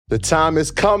The time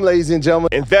has come, ladies and gentlemen.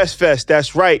 InvestFest,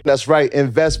 that's right. That's right.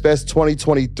 InvestFest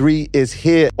 2023 is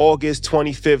here. August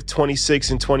 25th,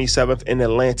 26th, and 27th in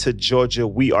Atlanta, Georgia.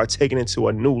 We are taking it to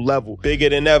a new level. Bigger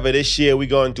than ever. This year, we're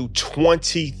going to do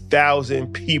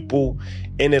 20,000 people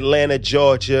in Atlanta,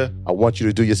 Georgia. I want you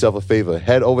to do yourself a favor.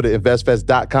 Head over to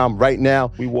investfest.com right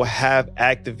now. We will have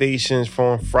activations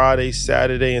from Friday,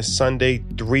 Saturday, and Sunday,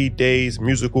 3 days,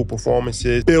 musical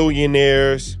performances,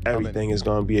 billionaires. Everything is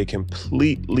going to be a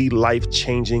completely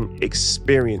life-changing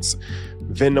experience.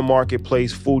 Vendor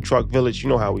marketplace, food truck village, you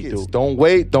know how we do. Don't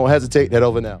wait. Don't hesitate. Head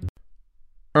over now.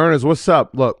 Ernest, what's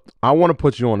up? Look, I want to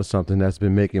put you onto something that's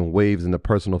been making waves in the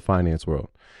personal finance world.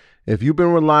 If you've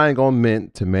been relying on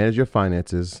Mint to manage your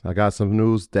finances, I got some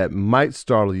news that might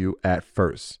startle you at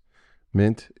first.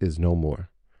 Mint is no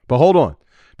more. But hold on,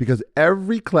 because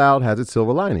every cloud has its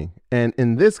silver lining. And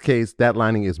in this case, that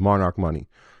lining is Monarch Money.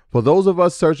 For those of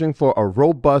us searching for a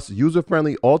robust,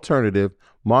 user-friendly alternative,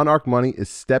 Monarch Money is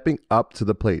stepping up to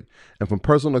the plate. And from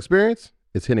personal experience,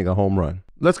 it's hitting a home run.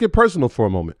 Let's get personal for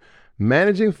a moment.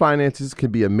 Managing finances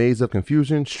can be a maze of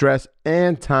confusion, stress,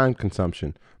 and time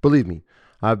consumption. Believe me,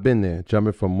 I've been there,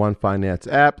 jumping from one finance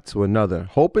app to another,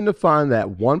 hoping to find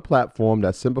that one platform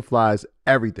that simplifies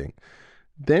everything.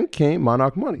 Then came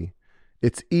Monarch Money.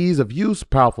 Its ease of use,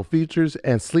 powerful features,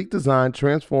 and sleek design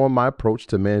transformed my approach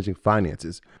to managing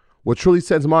finances. What truly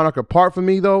sets Monarch apart for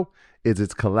me, though, is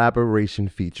its collaboration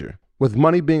feature. With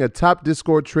money being a top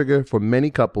Discord trigger for many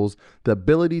couples, the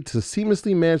ability to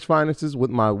seamlessly manage finances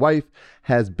with my wife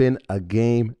has been a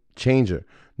game changer.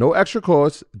 No extra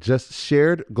costs, just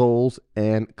shared goals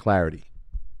and clarity.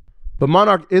 But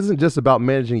Monarch isn't just about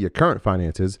managing your current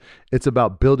finances, it's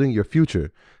about building your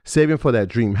future. Saving for that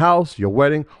dream house, your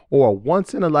wedding, or a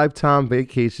once-in-a-lifetime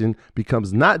vacation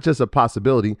becomes not just a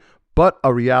possibility, but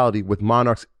a reality with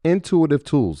Monarch's intuitive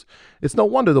tools. It's no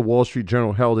wonder the Wall Street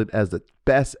Journal held it as the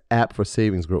best app for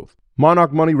savings growth.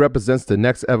 Monarch Money represents the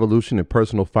next evolution in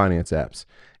personal finance apps.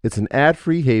 It's an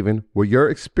ad-free haven where your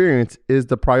experience is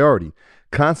the priority,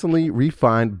 constantly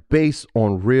refined based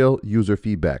on real user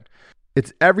feedback.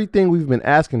 It's everything we've been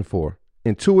asking for: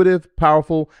 intuitive,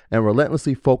 powerful, and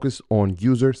relentlessly focused on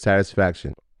user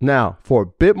satisfaction. Now, for a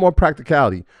bit more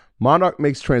practicality, Monarch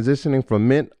makes transitioning from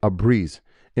Mint a breeze,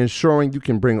 ensuring you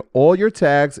can bring all your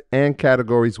tags and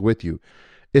categories with you.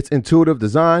 Its intuitive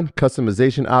design,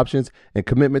 customization options, and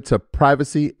commitment to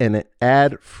privacy and an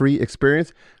ad-free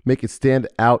experience make it stand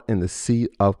out in the sea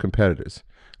of competitors.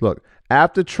 Look,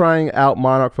 after trying out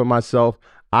Monarch for myself,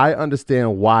 I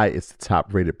understand why it's the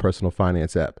top-rated personal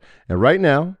finance app. And right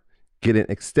now, get an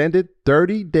extended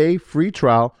 30-day free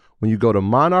trial when you go to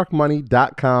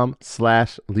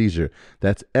monarchmoney.com/leisure.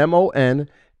 That's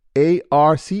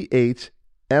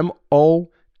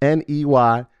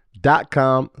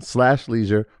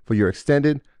monarchmoney.com/leisure for your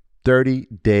extended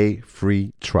 30-day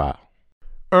free trial.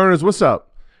 Ernest, what's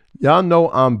up? Y'all know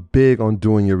I'm big on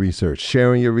doing your research,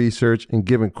 sharing your research, and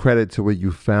giving credit to where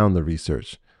you found the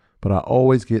research. But I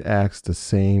always get asked the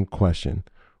same question: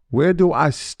 where do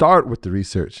I start with the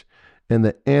research? And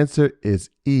the answer is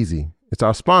easy. It's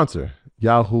our sponsor,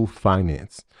 Yahoo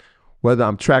Finance. Whether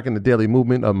I'm tracking the daily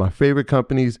movement of my favorite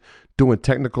companies, doing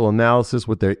technical analysis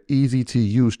with their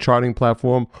easy-to-use charting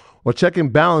platform, or checking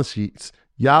balance sheets,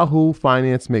 Yahoo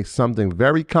Finance makes something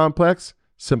very complex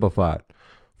simplified.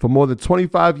 For more than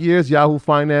 25 years, Yahoo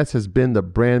Finance has been the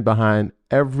brand behind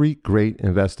every great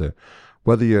investor.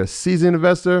 Whether you're a seasoned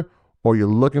investor or you're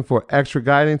looking for extra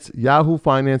guidance, Yahoo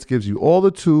Finance gives you all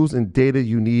the tools and data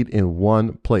you need in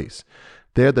one place.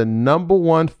 They're the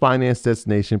 #1 finance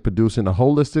destination, producing a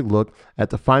holistic look at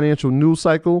the financial news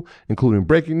cycle, including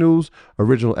breaking news,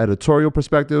 original editorial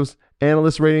perspectives,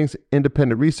 analyst ratings,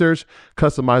 independent research,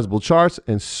 customizable charts,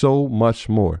 and so much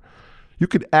more. You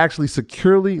could actually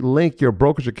securely link your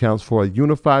brokerage accounts for a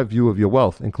unified view of your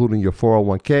wealth, including your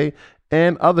 401k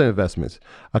and other investments.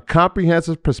 A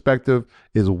comprehensive perspective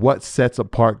is what sets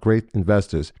apart great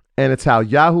investors. And it's how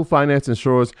Yahoo Finance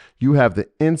ensures you have the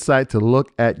insight to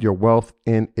look at your wealth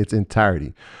in its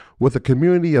entirety. With a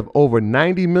community of over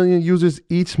 90 million users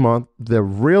each month, the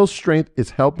real strength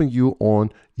is helping you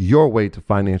on your way to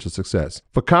financial success.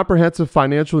 For comprehensive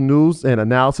financial news and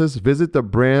analysis, visit the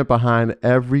brand behind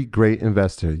every great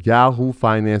investor,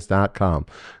 yahoofinance.com.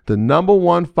 The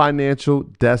 #1 financial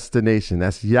destination.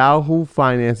 That's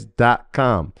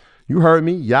yahoofinance.com. You heard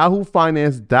me,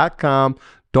 yahoofinance.com.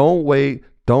 Don't wait.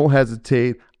 Don't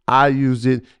hesitate. I use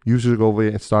it. You should go over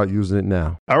there and start using it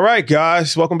now. All right,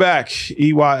 guys. Welcome back.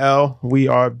 EYL. We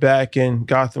are back in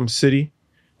Gotham City.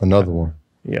 Another one.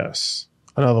 Yes.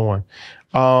 Another one.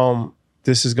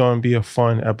 This is going to be a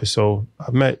fun episode.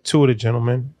 I've met two of the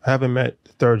gentlemen. I haven't met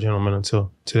the third gentleman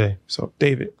until today. So,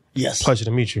 David, Yes. pleasure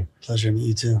to meet you. Pleasure to meet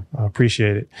you too. I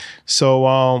appreciate it.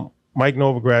 So, Mike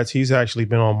Novogratz, he's actually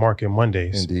been on Market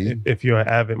Mondays. Indeed. If you're an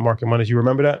avid Market Mondays, you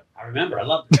remember that? I remember. I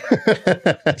love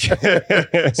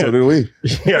it. So do we.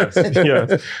 Yes,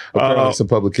 yes. Apparently some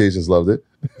publications loved it.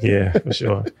 Yeah, for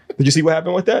sure. Did you see what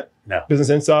happened with that? No. Business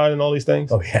Inside and all these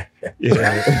things? Oh, yeah.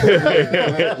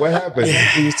 Yeah. What happened?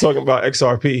 He was talking about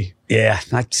XRP. Yeah.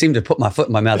 I seem to put my foot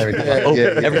in my mouth every time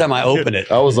every time I open it.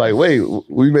 I was like, wait,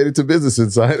 we made it to Business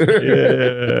Insider.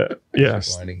 Yeah.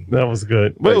 Yes. Funny. That was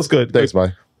good. But it was good. Thanks,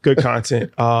 Mike. Good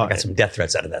content. I got some death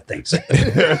threats out of that thing. So.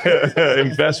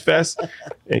 Invest Fest.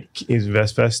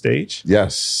 Invest Fest stage.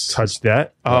 Yes. Touch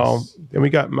that. Yes. Then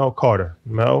we got Mel Carter.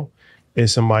 Mel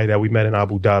is somebody that we met in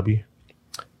Abu Dhabi.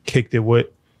 Kicked it with.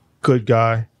 Good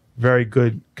guy. Very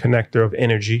good connector of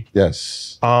energy.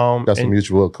 Yes. Got some and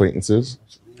mutual acquaintances.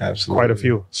 Absolutely. quite a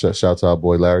few. Shout out to our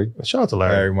boy Larry. Shout out to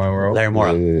Larry. Larry Monroe. Larry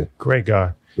Morrow. Yeah, Great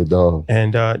guy. the dog.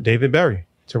 And David Berry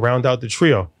to round out the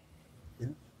trio.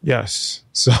 Yes.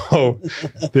 So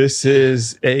this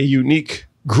is a unique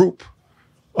group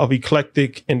of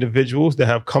eclectic individuals that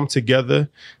have come together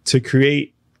to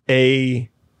create a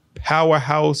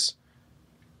powerhouse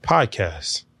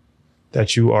podcast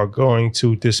that you are going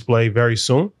to display very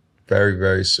soon. Very,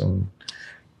 very soon.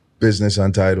 Business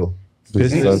Untitled.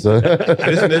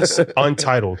 Business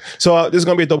Untitled. So this is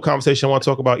going to be a dope conversation. I want to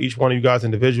talk about each one of you guys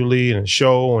individually and the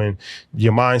show and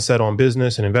your mindset on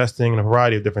business and investing and a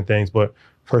variety of different things. But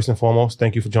first and foremost,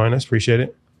 thank you for joining us. Appreciate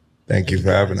it. Thank you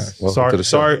for having us. Welcome to the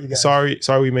show.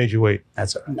 Sorry we made you wait.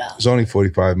 That's all right. No. It's only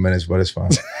 45 minutes, but it's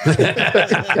fine. This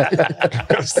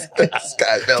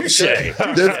guy smells good.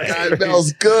 This guy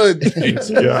smells good.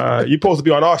 You're supposed to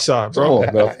be on our side, bro. Come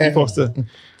on, Mel. You're supposed to.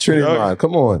 Trinity Mind,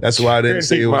 come on. That's why I didn't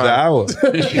say it was an hour.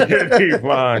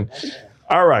 Fine.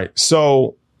 All right.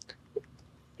 So,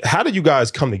 how did you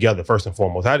guys come together? First and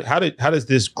foremost, how does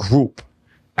this group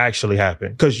actually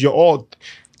happen? Because you're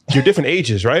different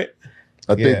ages, right?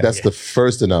 I think that's the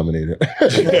first denominator.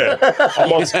 Yeah,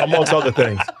 amongst other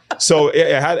things. So,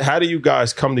 how do you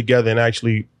guys come together and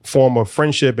actually form a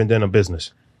friendship and then a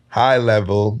business? High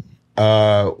level.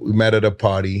 We met at a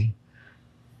party.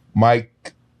 Mike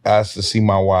asked to see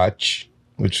my watch,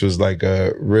 which was like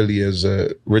really as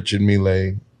a Richard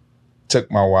Mille. Took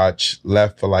my watch,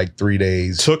 left for like 3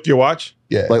 days. Took your watch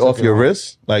Yeah. Like off your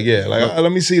wrist? Like, yeah, like,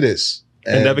 let me see this.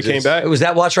 and never came back? It was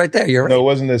that watch right there. You're right. No, it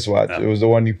wasn't this watch. It was the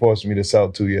one you forced me to sell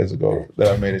 2 years ago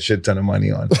that I made a shit ton of money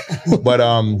on. But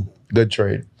good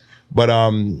trade. But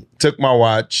took my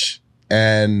watch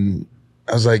and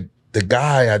I was like, the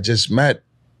guy I just met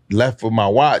left with my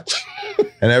watch.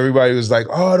 And everybody was like,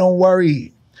 oh, don't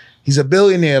worry. He's a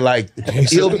billionaire. Like,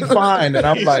 he'll be fine. And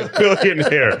I'm like,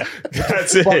 Billionaire.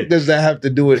 That's what the fuck it. does that have to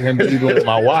do with him leaving with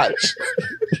my watch?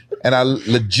 And I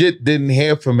legit didn't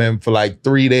hear from him for like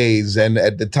 3 days. And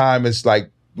at the time, it's like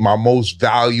my most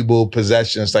valuable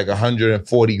possession. It's like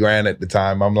 140 grand at the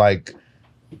time. I'm like,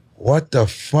 what the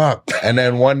fuck? And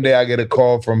then one day I get a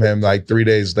call from him like 3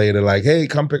 days later, like, hey,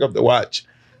 come pick up the watch.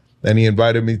 Then he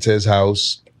invited me to his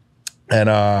house. And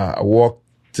I walked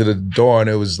to the door and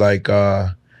it was like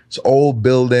this old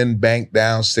building, bank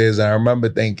downstairs. And I remember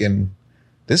thinking,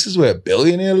 this is where a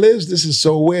billionaire lives? This is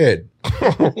so weird.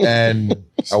 And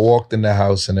I walked in the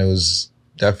house and it was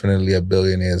definitely a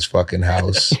billionaire's fucking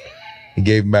house. He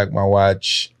gave me back my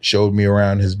watch, showed me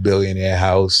around his billionaire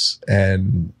house,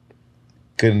 and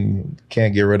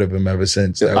can't get rid of him ever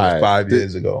since. That was 5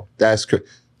 years ago. That's crazy.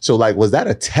 So, like, was that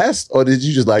a test, or did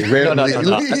you just like randomly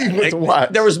leave with the watch?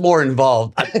 There was more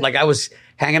involved. I was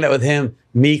hanging out with him.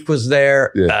 Meek was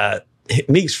there. Yeah.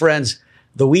 Meek's friends.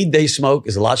 The weed they smoke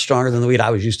is a lot stronger than the weed I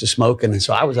was used to smoking. And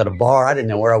so I was at a bar. I didn't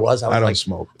know where I was. I don't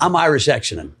smoke. I'm Irish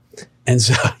actioning. And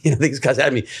so, these guys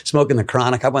had me smoking the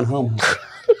chronic. I went home.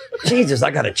 Jesus,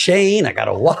 I got a chain. I got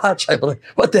a watch. I was like,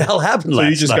 what the hell happened So last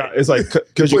you just night? got, it's like,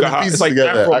 because you Put got the hot. pieces It's like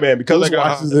together. Afro Man, because I Whose got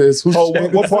watch hot. is this? Whose Oh,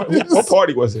 chain what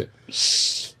party was it?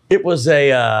 It was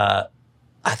I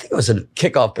think it was a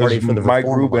kickoff party for the Mike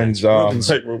Reform Rubin's, Alliance.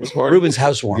 Like Ruben's party. Rubin's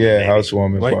housewarming. yeah, maybe.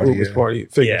 housewarming Like party. Ruben's Yeah. party.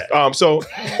 Figures. So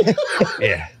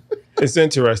Yeah. it's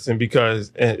interesting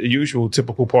because a usual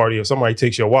typical party, if somebody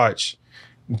takes your watch,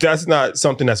 that's not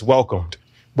something that's welcomed.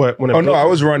 But when Oh no, I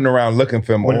was running around looking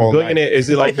for him when a all billionaire, night. is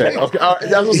it like that? Okay, that's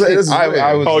what I'm saying. This is I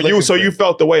weird. was Oh, looking so for you him.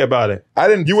 felt the way about it? I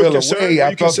didn't You were feel concerned? away. Were I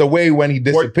you felt concerned? away when he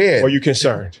disappeared. Were you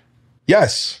concerned?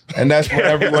 Yes. And that's when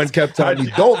everyone kept telling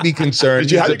me, don't be concerned.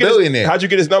 He's a How'd billionaire. you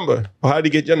get his number? Or how'd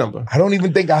you get your number? I don't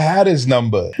even think I had his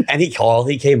number. And he called.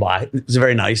 He came by. It was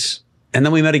very nice. And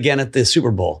then we met again at the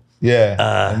Super Bowl.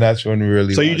 Yeah, and that's when we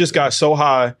really. So you just got so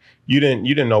high, you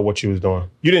didn't know what you was doing.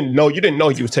 You didn't know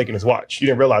he was taking his watch. You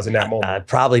didn't realize in that moment. I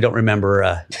probably don't remember.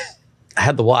 I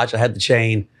had the watch, I had the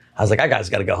chain. I was like, I got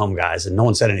to go home, guys. And no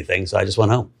one said anything, so I just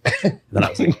went home. And then I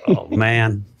was like, oh,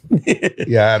 man.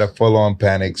 Yeah, I had a full-on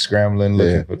panic, scrambling,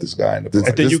 looking for this guy in the park.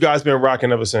 And then you guys been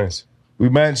rocking ever since. We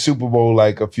met in Super Bowl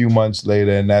like a few months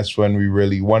later, and that's when we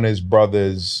really, one of his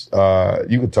brothers,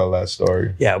 you could tell that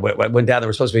story. Yeah, I went down there. It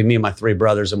was supposed to be me and my 3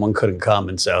 brothers, and one couldn't come.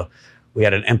 And so we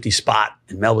had an empty spot,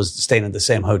 and Mel was staying at the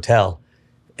same hotel.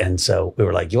 And so we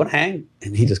were like, you want to hang?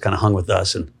 And he just kind of hung with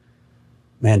us. And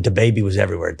man, DaBaby was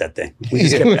everywhere at that thing. We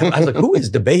just kept, I was like, who is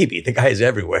DaBaby? The guy is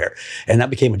everywhere. And that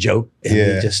became a joke. And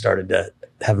we just started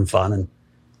having fun. And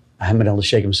I haven't been able to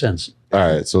shake him since. All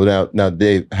right. So now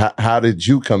Dave, how did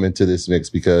you come into this mix?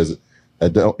 Because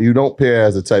you don't pair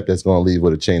as a type that's going to leave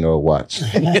with a chain or a watch.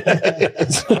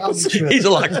 Probably true. He's a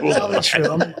lot cooler. Probably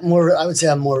true. I would say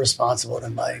I'm more responsible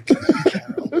than Mike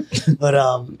Carroll.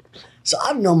 But so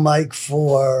I've known Mike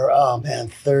for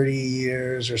 30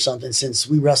 years or something, since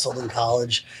we wrestled in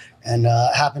college, and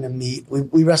happened to meet.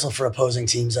 We wrestled for opposing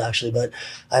teams actually, but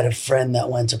I had a friend that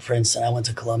went to Princeton. I went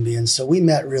to Columbia, and so we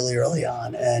met really early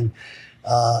on. And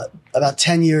about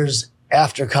 10 years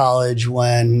after college,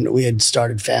 when we had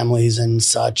started families and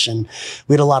such, and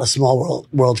we had a lot of small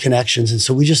world connections. And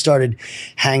so we just started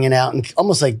hanging out and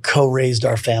almost like co-raised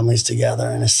our families together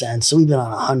in a sense. So we've been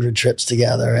on 100 trips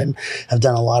together and have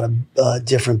done a lot of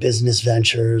different business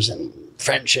ventures and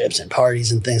friendships and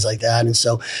parties and things like that. And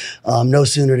so no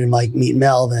sooner did Mike meet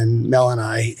Mel than Mel and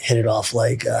I hit it off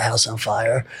like a house on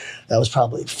fire. That was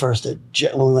probably first when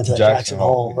we went to Jackson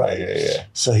Hole, right? Yeah.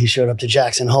 So he showed up to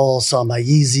Jackson Hole, saw my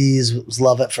Yeezys, it was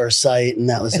love at first sight, and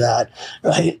that was that,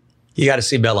 right? You got to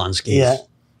see Mel on skis. Yeah.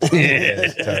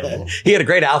 It's terrible. He had a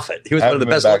great outfit. He was one of the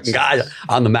best looking guys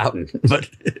on the mountain. But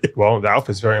Well, the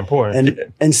outfit's very important.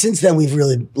 And since then, we've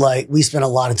really we spent a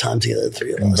lot of time together, the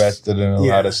 3 of us. Invested in a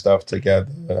lot of stuff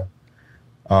together.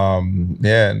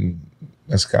 And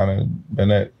that's kind of been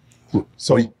it.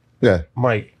 So, Yeah.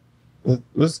 Mike,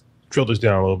 let's drill this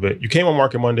down a little bit. You came on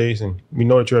Market Mondays, and we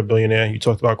know that you're a billionaire. You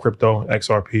talked about crypto,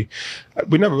 XRP.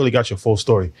 We never really got your full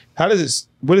story. Where does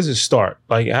it start?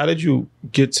 Like, how did you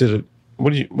get to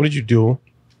what did you do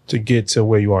to get to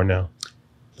where you are now?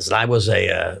 listen, I was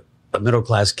a middle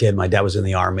class kid. My dad was in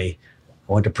the Army.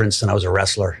 I went to Princeton. I was a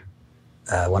wrestler.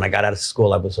 When I got out of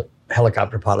school, I was a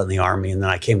helicopter pilot in the Army, and then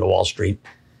I came to Wall Street.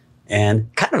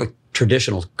 And kind of a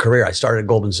traditional career. I started at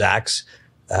Goldman Sachs.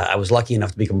 I was lucky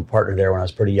enough to become a partner there when I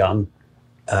was pretty young.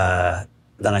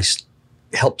 Then I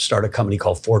helped start a company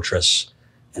called Fortress.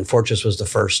 And Fortress was the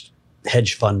first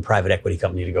hedge fund private equity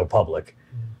company to go public.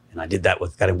 And I did that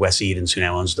with a guy named Wes Edens, who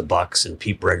now owns the Bucks, and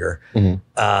Pete Brigger.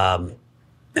 Mm-hmm.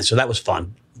 And so that was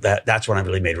fun. That's when I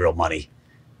really made real money.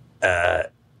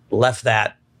 Left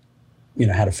that,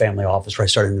 had a family office where I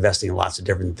started investing in lots of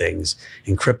different things.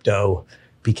 And crypto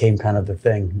became kind of the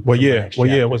thing. What year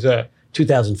was that?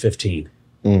 2015.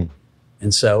 And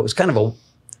so it was kind of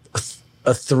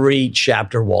a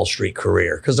 3-chapter Wall Street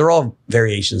career, because they're all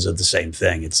variations of the same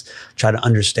thing. It's try to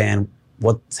understand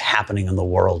what's happening in the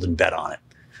world and bet on it,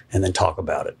 and then talk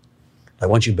about it. Like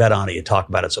once you bet on it, you talk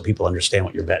about it so people understand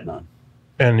what you're betting on.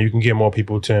 And you can get more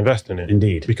people to invest in it.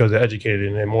 Indeed. Because they're educated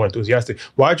and they're more enthusiastic.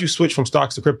 Why'd you switch from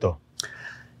stocks to crypto?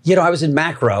 I was in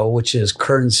macro, which is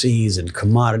currencies and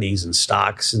commodities and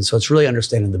stocks. And so it's really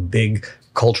understanding the big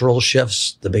cultural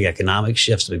shifts, the big economic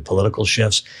shifts, the big political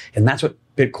shifts. And that's what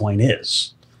Bitcoin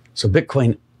is. So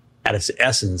Bitcoin at its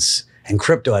essence and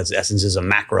crypto at its essence is a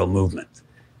macro movement.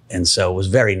 And so it was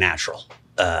very natural.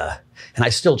 And I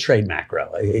still trade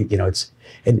macro. It's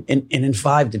in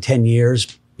 5 to 10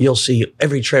 years, you'll see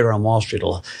every trader on Wall Street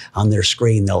on their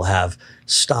screen, they'll have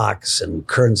stocks and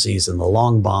currencies and the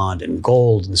long bond and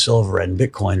gold and silver and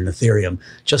Bitcoin and Ethereum,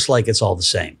 just like it's all the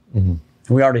same. Mm-hmm.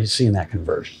 And we already seen that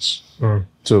convergence. Mm.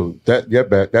 So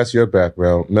that's your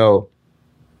background. Mel,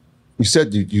 you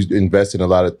said you invest in a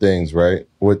lot of things, right?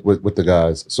 With the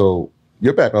guys. So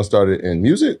your background started in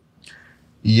music?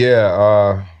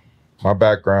 Yeah, my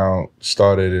background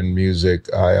started in music.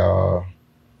 I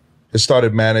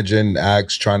started managing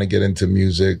acts, trying to get into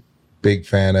music. Big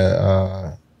fan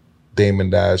of Damon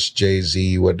Dash,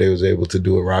 Jay-Z, what they was able to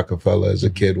do at Rockefeller as a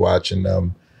kid watching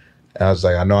them. And I was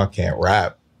like, I know I can't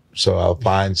rap, so I'll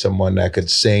find someone that could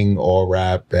sing or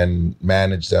rap and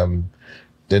manage them.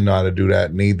 Didn't know how to do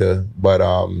that neither, but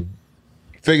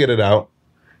figured it out.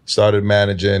 Started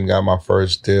managing, got my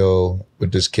first deal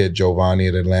with this kid, Giovanni,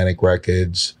 at Atlantic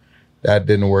Records. That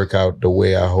didn't work out the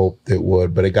way I hoped it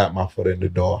would, but it got my foot in the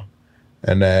door.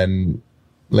 And then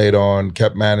later on,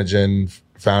 kept managing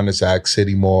found this act,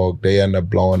 City Morgue. They ended up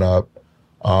blowing up.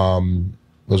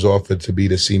 Was offered to be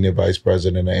the senior vice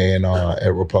president of A&R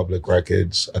at Republic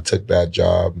Records. I took that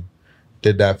job.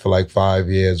 Did that for like 5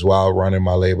 years while running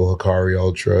my label, Hikari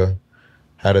Ultra.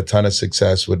 Had a ton of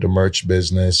success with the merch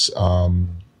business.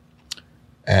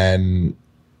 And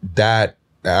that,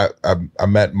 I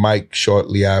met Mike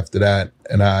shortly after that.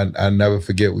 And I never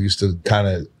forget, we used to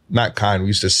we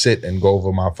used to sit and go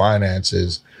over my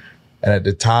finances. And at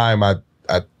the time, I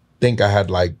think I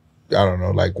had like, I don't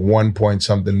know, like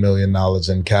 1-point-something million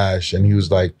in cash. And he was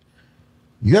like,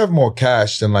 you have more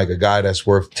cash than like a guy that's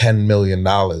worth $10 million. And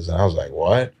I was like,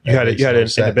 what? You had it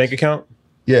in the bank account?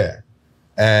 Yeah.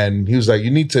 And he was like,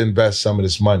 you need to invest some of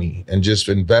this money and just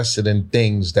invest it in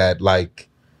things that like,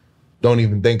 don't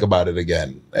even think about it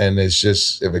again. And it's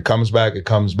just, if it comes back, it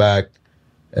comes back.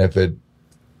 And if it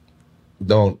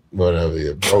don't, whatever,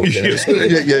 you're broken. If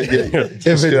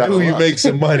it do, you make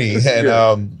some money.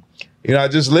 And, you know, I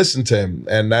just listened to him,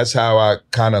 and that's how I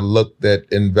kind of looked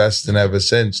at investing ever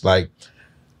since. Like,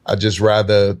 I just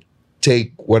rather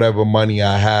take whatever money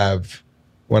I have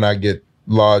when I get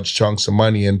large chunks of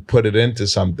money and put it into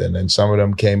something. And some of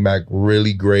them came back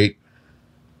really great.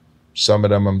 Some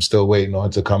of them I'm still waiting on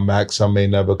to come back. Some may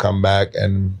never come back.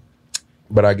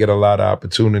 But I get a lot of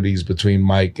opportunities between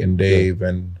Mike and Dave,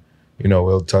 and you know,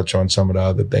 we'll touch on some of the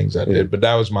other things I did. But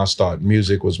that was my start.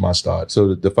 Music was my start.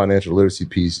 So the financial literacy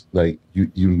piece, like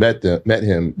you met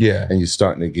him, yeah, and you're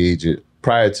starting to gauge it.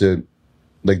 Prior to,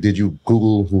 like, did you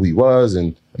Google who he was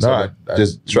and I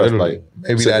just trust, like,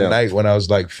 maybe that night when I was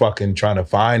like fucking trying to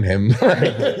find him,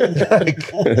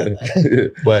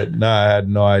 but no, I had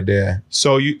no idea.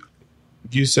 So you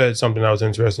said something that was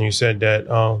interesting. You said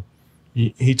that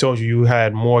he told you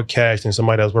had more cash than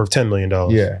somebody that was worth $10 million.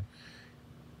 Yeah.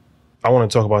 I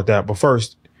want to talk about that. But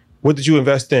first, what did you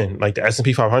invest in? Like the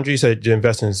S&P 500? You said you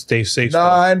invest in safe stuff. No,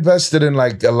 I invested in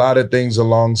like a lot of things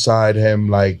alongside him.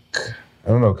 Like, I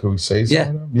don't know, can we say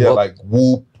something? Yeah, well, like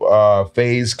Whoop,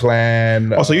 FaZe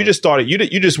Clan. Oh, so you just started,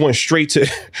 you just went straight to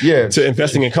to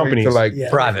investing in companies. To like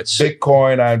privates.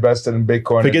 Bitcoin, I invested in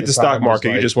Bitcoin. Forget the stock market,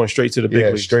 like, you just went straight to the big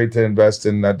league. Straight to invest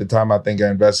in, at the time I think I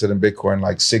invested in Bitcoin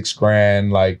like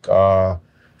 $6,000, like a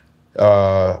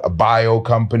bio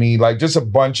company, like just a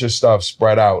bunch of stuff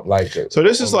spread out. Like, so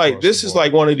this is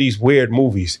like one of these weird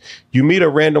movies. You meet a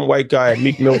random white guy at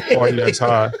Meek Mill's party that's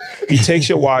high. He takes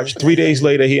your watch. 3 days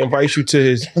later, he invites you to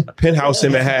his penthouse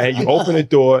in Manhattan. You open the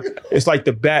door. It's like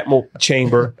the Batmobile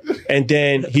chamber. And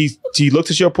then he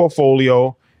looks at your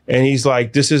portfolio and he's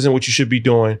like, this isn't what you should be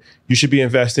doing. You should be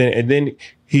investing. And then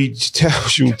he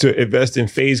tells you to invest in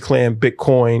FaZe Clan,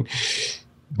 Bitcoin,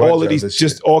 all of these,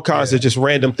 just all kinds of just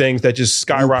random things that just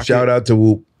skyrocket. Shout out to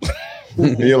Whoop.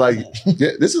 And you're like,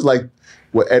 this is like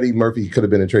what Eddie Murphy could have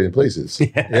been in Trading Places.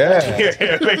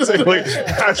 Yeah, basically.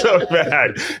 That's a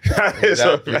fact. That is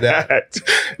a fact.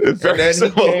 It's very and then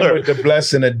similar. he came with the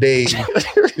blessing of Dave.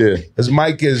 Because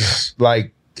Mike is,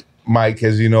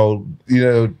 you know,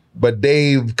 but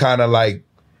Dave kind of like,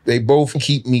 they both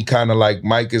keep me kind of like,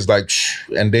 Mike is like, shh,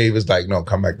 and Dave is like, no,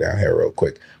 come back down here real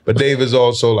quick. But Dave is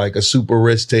also like a super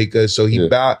risk taker. So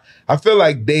I feel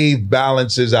like Dave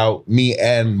balances out me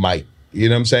and Mike. You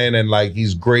know what I'm saying? And like,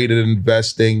 he's great at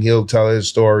investing. He'll tell his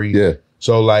story. Yeah.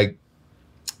 So like,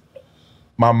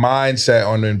 my mindset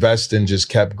on investing just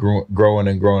kept growing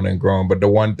and growing and growing. But the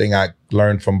one thing I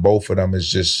learned from both of them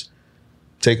is just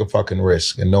take a fucking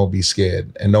risk and don't be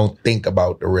scared and don't think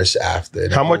about the risk after.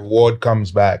 How much reward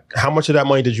comes back? How much of that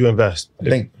money did you invest? I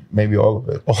think maybe all of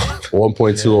it.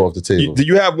 1.2 off the table. Do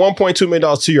you have $1.2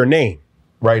 million to your name?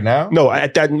 Right now? No,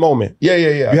 at that moment. Yeah.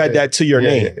 You had that to your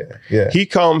name. Yeah. He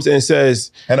comes and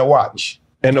says... And a watch.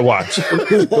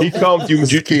 He comes, you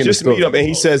just meet up and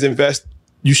he says, invest,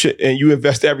 you should, and you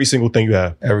invest every single thing you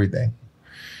have. Everything.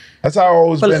 That's how I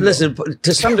always been. Listen,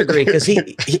 to some degree, because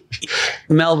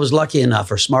Mel was lucky enough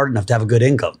or smart enough to have a good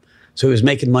income. So he was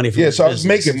making money from his so I was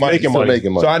business. making money.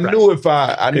 So I knew if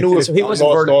I lost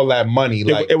all that money,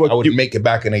 like I would make it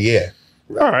back in a year.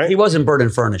 All right. He wasn't burning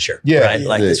furniture. Yeah. Right?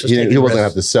 Like, this was he wasn't going to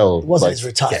have to sell. It wasn't his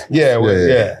retirement.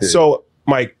 Yeah. So,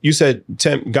 Mike, you said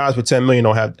guys with 10 million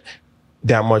don't have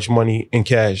that much money in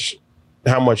cash.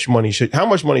 How much money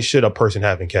should a person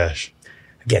have in cash?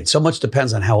 Again, so much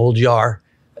depends on how old you are,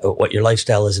 what your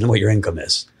lifestyle is, and what your income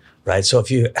is, right? So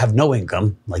if you have no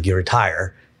income, like you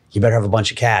retire, you better have a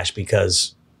bunch of cash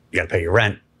because you got to pay your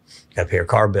rent, you got to pay your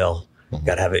car bill, you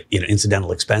got to have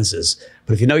incidental expenses.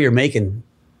 But if you know you're making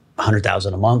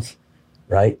 $100,000 a month,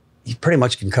 right? You pretty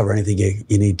much can cover anything you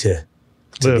need to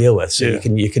deal with. So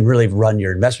you can really run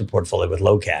your investment portfolio with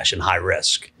low cash and high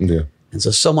risk. Yeah. And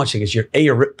so much is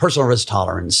your personal risk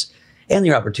tolerance and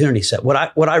your opportunity set. What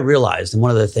I realized, and one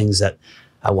of the things that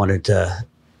I wanted to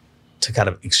kind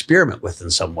of experiment with in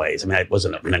some ways. I mean, it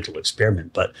wasn't a mental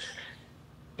experiment, but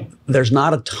there's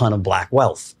not a ton of black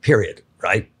wealth, period,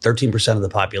 right? 13% of the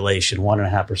population,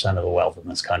 1.5% of the wealth in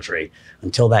this country.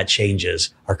 Until that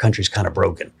changes, our country's kind of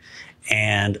broken.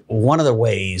 And one of the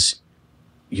ways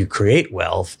you create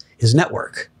wealth is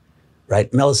network,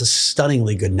 right? Mel is a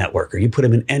stunningly good networker. You put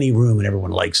him in any room and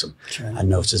everyone likes him. Sure. I don't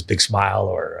know if it's his big smile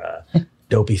or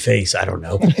dopey face. I don't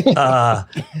know.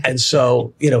 And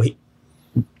so,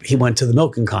 he went to the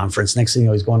Milken conference. Next thing you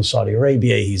know, he's going to Saudi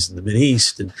Arabia. He's in the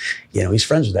Mideast, and he's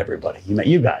friends with everybody. He met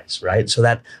you guys, right? So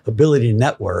that ability to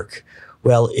network.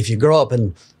 Well, if you grow up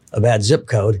in a bad zip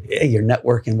code, you're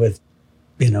networking with,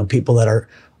 people that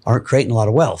aren't creating a lot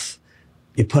of wealth.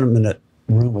 You put him in a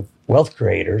room with wealth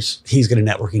creators, he's going to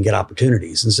network and get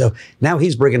opportunities. And so now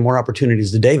he's bringing more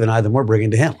opportunities to Dave and I than we're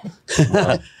bringing to him.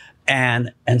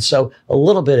 And so a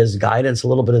little bit is guidance, a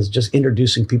little bit is just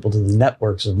introducing people to the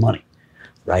networks of money.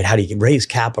 Right? How do you raise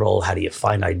capital? How do you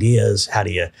find ideas? How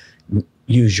do you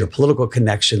use your political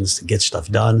connections to get stuff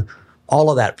done? All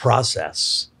of that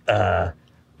process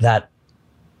that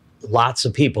lots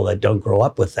of people that don't grow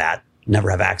up with that never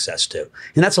have access to.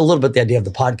 And that's a little bit the idea of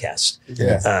the podcast.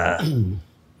 Yeah.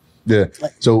 Yeah.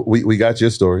 So we got your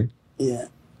story. Yeah.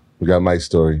 We got Mike's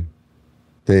story.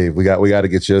 Dave, we got to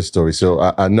get your story. So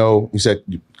I know you said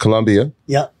Columbia.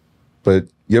 Yeah. But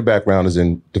your background is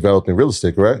in developing real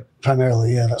estate, correct?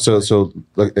 Primarily, yeah. So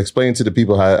explain to the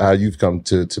people how you've come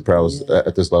to prowess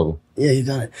at this level. Yeah, you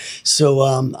got it. So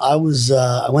I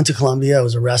went to Columbia. I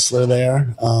was a wrestler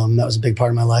there. That was a big part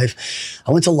of my life.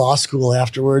 I went to law school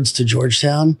afterwards to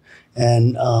Georgetown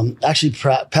and actually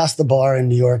passed the bar in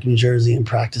New York, New Jersey, and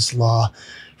practiced law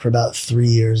for about 3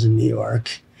 years in New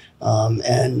York.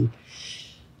 And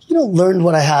learned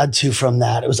what I had to from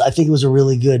that. I think it was a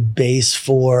really good base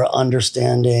for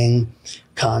understanding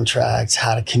contracts,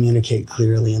 how to communicate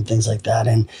clearly and things like that.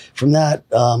 And from that,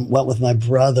 went with my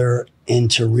brother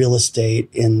into real estate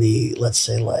in the, let's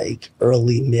say, like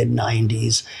early mid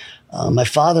 90s. My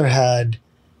father had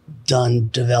done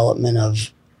development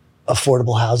of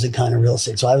affordable housing kind of real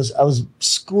estate. So I was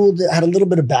schooled, had a little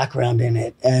bit of background in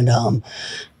it and,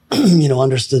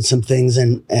 understood some things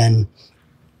and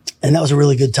that was a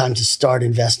really good time to start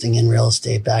investing in real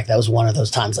estate back. That was one of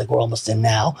those times like we're almost in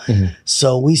now. Mm-hmm.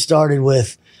 So we started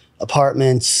with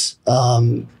apartments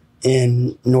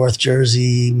in North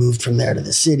Jersey, moved from there to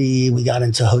the city. We got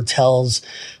into hotels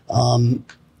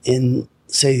in,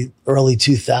 say, early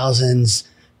 2000s.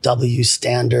 W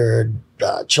Standard,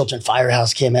 Chiltern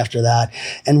Firehouse came after that.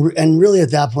 And really at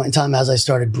that point in time, as I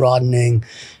started broadening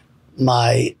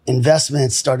my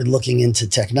investments, started looking into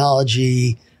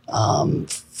technology,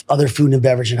 other food and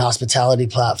beverage and hospitality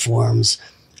platforms,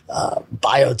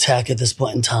 biotech at this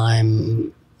point in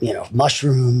time,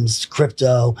 mushrooms,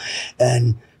 crypto.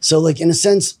 And so like, in a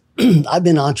sense, I've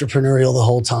been entrepreneurial the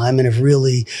whole time and have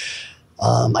really,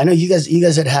 I know you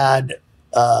guys had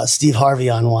Steve Harvey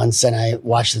on once and I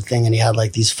watched the thing and he had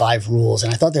like these 5 rules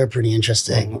and I thought they were pretty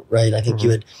interesting, right? I think you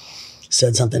had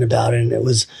said something about it and it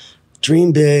was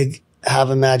dream big, have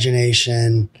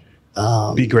imagination,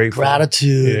 be grateful,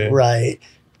 gratitude, right?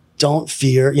 Don't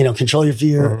fear, control your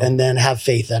fear and then have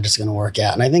faith that it's going to work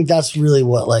out. And I think that's really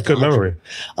what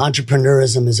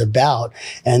entrepreneurism is about.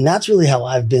 And that's really how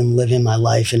I've been living my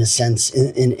life in a sense,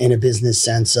 in a business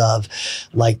sense of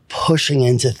like pushing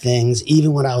into things,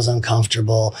 even when I was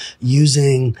uncomfortable,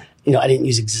 using, I didn't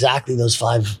use exactly those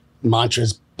 5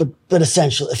 mantras, but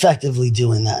essentially effectively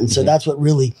doing that. And so that's what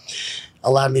really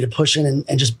allowed me to push in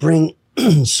and just bring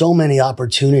so many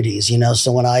opportunities,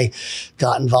 So when I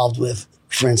got involved with,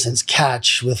 for instance,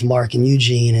 Catch with Mark and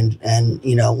Eugene and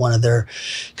one of their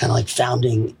kind of like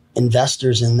founding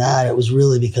investors in that, it was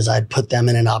really because I'd put them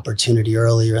in an opportunity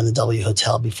earlier in the W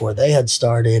Hotel before they had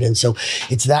started. And so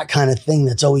it's that kind of thing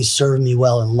that's always served me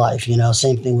well in life,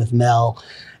 same thing with Mel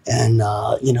and,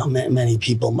 many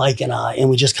people, Mike and I, and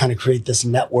we just kind of create this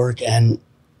network. And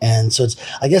so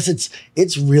I guess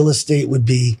it's real estate would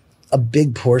be a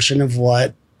big portion of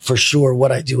what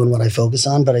I do and what I focus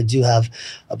on, but I do have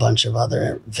a bunch of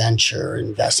other venture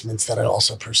investments that I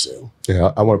also pursue.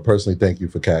 Yeah, I want to personally thank you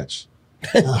for Catch.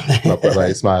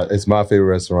 It's my favorite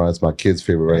restaurant. It's my kid's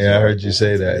favorite restaurant. Yeah, I heard you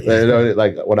say that.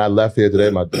 Like when I left here today,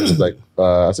 my daughter was like,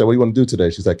 I said, "What do you want to do today?"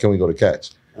 She's like, "Can we go to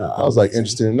Catch?" I was like,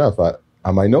 interested enough. I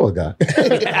might know a guy. we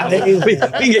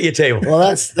can get you a table. Well,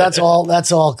 that's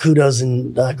all kudos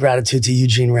and gratitude to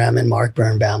Eugene Ram and Mark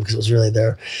Birnbaum because it was really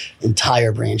their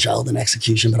entire brainchild and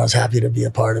execution. But I was happy to be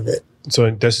a part of it. So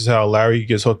this is how Larry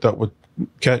gets hooked up with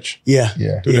Catch? Yeah.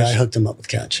 I hooked him up with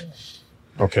Catch.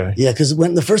 Okay. Yeah, because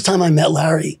when the first time I met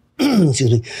Larry,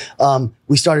 excuse me,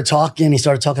 we started talking. He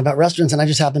started talking about restaurants, and I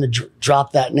just happened to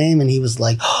drop that name, and he was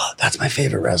like, "Oh, that's my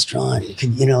favorite restaurant."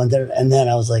 And then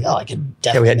I was like, "Oh, I could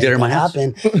definitely we had dinner make at my that house.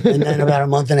 happen." And then about a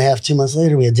month and a half, 2 months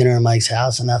later, we had dinner at Mike's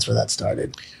house, and that's where that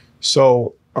started.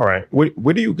 So, all right,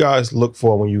 what do you guys look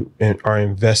for when you are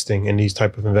investing in these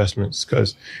type of investments?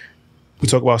 Because we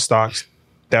talk about stocks,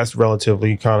 that's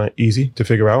relatively kind of easy to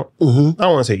figure out. Mm-hmm. I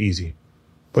don't want to say easy,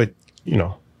 but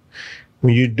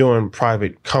when you're doing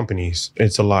private companies,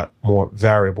 it's a lot more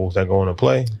variables that go into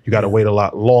play. You got to wait a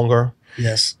lot longer.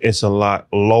 Yes. It's a lot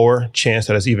lower chance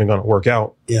that it's even going to work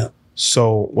out. Yeah.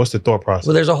 So what's the thought process?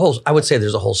 Well, I would say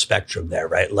there's a whole spectrum there,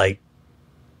 right? Like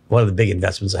one of the big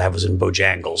investments I have was in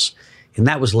Bojangles, and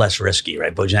that was less risky,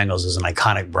 right? Bojangles is an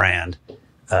iconic brand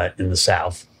in the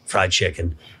South, fried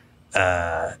chicken.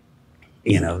 The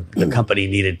company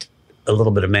needed a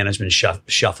little bit of management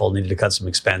shuffle, needed to cut some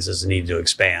expenses, and needed to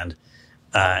expand.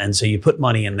 And so you put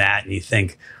money in that, and you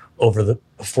think over the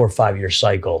 4 or 5 year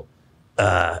cycle,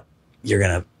 you're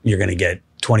gonna get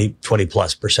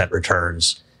 20+%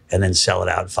 returns, and then sell it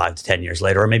out 5 to 10 years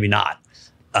later, or maybe not,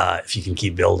 if you can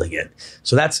keep building it.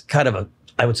 So that's kind of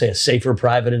I would say a safer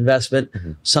private investment.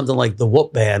 Mm-hmm. Something like the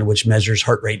Whoop band, which measures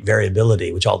heart rate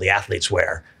variability, which all the athletes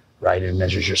wear, right? It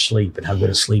measures your sleep and how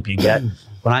good a sleep you get.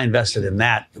 When I invested in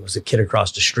that, it was a kid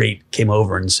across the street came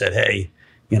over and said, "Hey,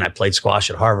 I played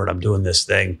squash at Harvard. I'm doing this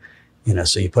thing."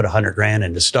 So you put $100,000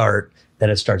 in to start,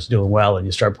 then it starts doing well, and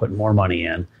you start putting more money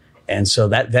in. And so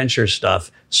that venture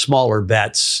stuff, smaller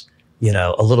bets,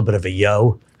 a little bit of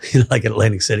a like at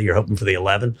Atlantic City, you're hoping for the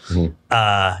 11.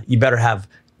 Mm-hmm. You better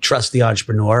trust the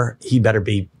entrepreneur. He better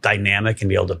be dynamic and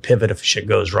be able to pivot if shit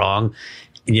goes wrong.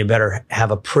 And you better have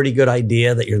a pretty good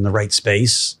idea that you're in the right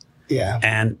space. Yeah.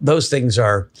 And those things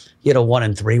are, 1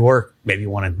 in 3 work, maybe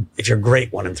if you're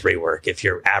great, 1 in 3 work. If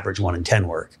you're average, 1 in 10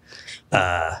 work.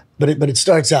 But it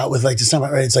starts out with, like, to sum it,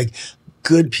 right? It's like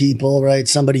good people, right?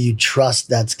 Somebody you trust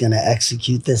that's going to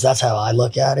execute this. That's how I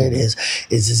look at it.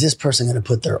 Mm-hmm. Is this person going to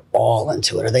put their all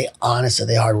into it? Are they honest? Are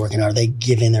they hardworking? Are they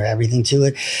giving their everything to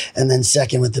it? And then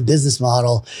second, with the business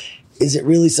model, is it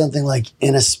really something like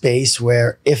in a space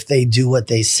where if they do what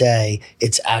they say,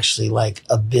 it's actually like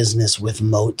a business with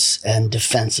moats and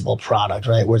defensible product,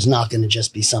 right? Where it's not going to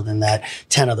just be something that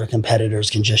 10 other competitors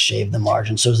can just shave the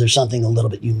margin. So is there something a little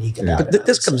bit unique about it? But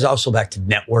this comes also back to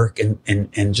network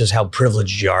and just how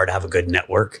privileged you are to have a good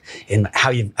network, and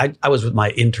how I was with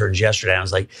my interns yesterday. And I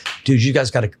was like, dude, you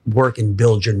guys got to work and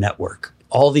build your network.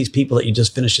 All these people that you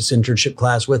just finished this internship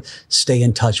class with, stay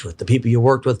in touch with. The people you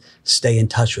worked with, stay in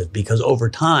touch with. Because over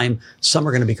time, some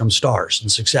are going to become stars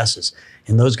and successes.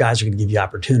 And those guys are going to give you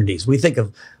opportunities. We think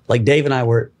of, like Dave and I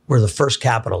were the first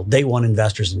capital, day one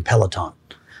investors in Peloton.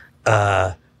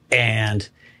 And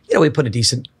we put a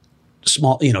decent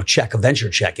small, check, a venture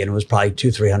check in. It was probably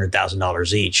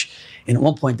 $200,000-$300,000 each. And at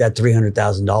one point, that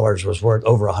 $300,000 was worth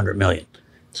over $100 million.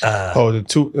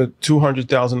 The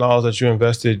 $200,000 that you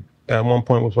invested at one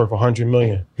point was worth $100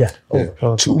 million. Yeah.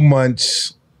 2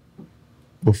 months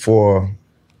before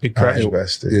it I crashed.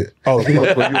 invested. Yeah. Oh,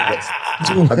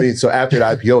 So after the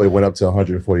IPO, it went up to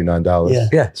 $149. Yeah.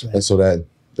 Yeah. That's right. And so that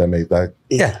made that.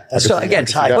 Yeah. That's So right. again,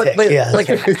 It's high tech.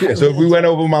 Yeah. So if we went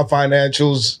over my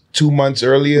financials 2 months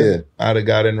earlier, I'd have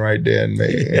got in right there and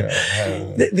made.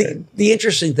 The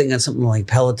interesting thing on something like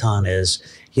Peloton is,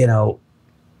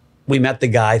 we met the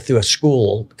guy through a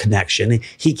school connection.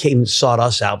 He came and sought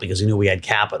us out because he knew we had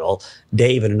capital.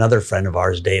 Dave and another friend of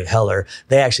ours, Dave Heller,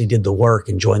 they actually did the work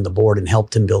and joined the board and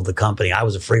helped him build the company. I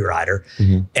was a free rider.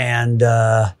 Mm-hmm. And,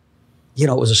 it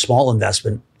was a small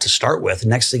investment to start with.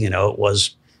 Next thing you know, it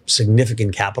was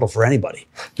significant capital for anybody.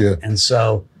 Yeah. And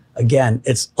so, again,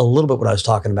 it's a little bit what I was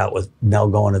talking about with Mel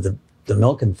going to the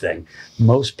milking thing.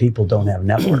 Most people don't have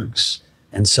networks.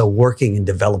 And so working and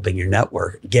developing your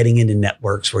network, getting into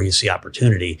networks where you see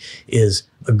opportunity is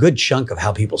a good chunk of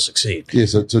how people succeed. Yeah,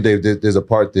 so Dave, there's a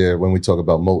part there when we talk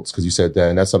about moats, because you said that,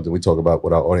 and that's something we talk about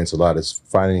with our audience a lot, is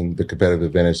finding the competitive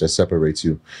advantage that separates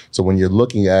you. So when you're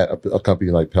looking at a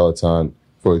company like Peloton,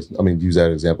 use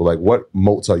that example, like what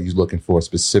moats are you looking for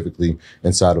specifically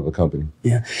inside of a company?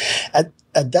 Yeah. At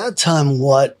that time,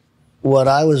 what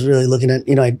I was really looking at,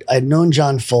 I'd known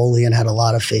John Foley and had a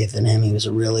lot of faith in him. He was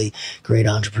a really great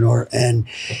entrepreneur. And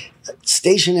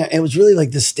it was really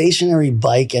like the stationary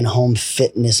bike and home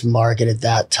fitness market at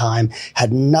that time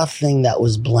had nothing that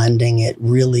was blending it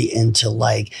really into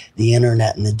like the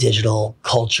internet and the digital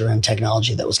culture and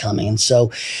technology that was coming. And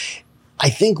so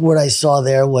I think what I saw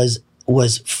there was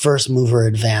was first mover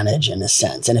advantage in a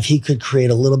sense. And if he could create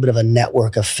a little bit of a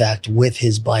network effect with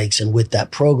his bikes and with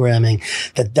that programming,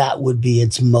 that would be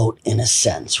its moat in a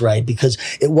sense, right? Because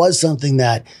it was something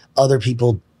that other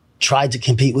people tried to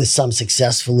compete with, some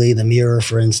successfully, the Mirror,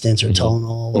 for instance, or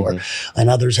Tonal, and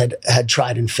others had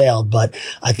tried and failed. But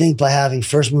I think by having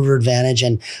first mover advantage,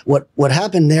 and what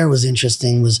happened there was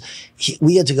interesting was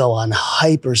we had to go on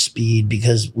hyper speed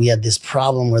because we had this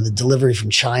problem where the delivery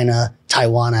from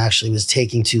Taiwan actually was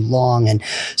taking too long. And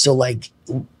so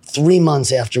 3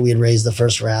 months after we had raised the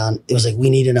first round, it was like, we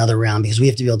need another round because we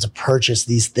have to be able to purchase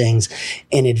these things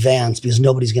in advance because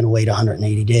nobody's going to wait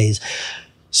 180 days.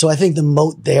 So I think the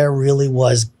moat there really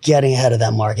was getting ahead of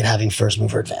that market, having first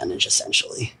mover advantage,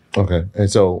 essentially. Okay. And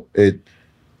so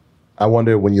I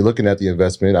wonder, when you're looking at the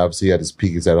investment, obviously at its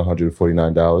peak, it's at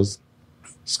 $149.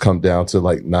 It's come down to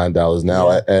like $9 now.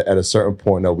 Yeah. At a certain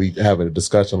point, are we having a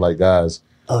discussion like, guys,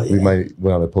 we might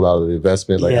want to pull out of the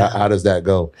investment? Like, how does that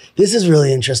go? This is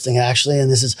really interesting, actually. And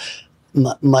this is,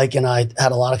 Mike and I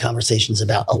had a lot of conversations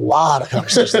about this.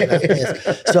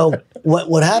 So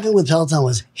what happened with Peloton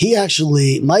was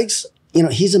Mike's,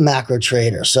 he's a macro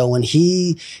trader. So when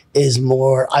he is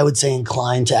more, I would say,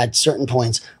 inclined to, at certain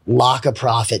points, lock a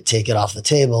profit, take it off the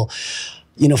table.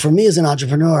 For me as an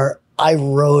entrepreneur, I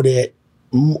rode it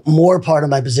more part of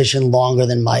my position longer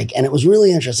than Mike. And it was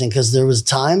really interesting because there was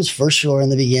times for sure in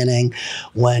the beginning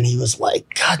when he was like,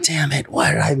 God damn it,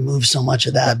 why did I move so much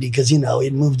of that? Because,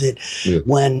 he'd moved it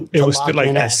when it was still like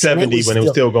at 70 when it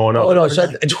was still going up. Oh, no.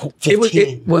 So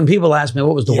when people ask me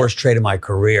what was the worst trade of my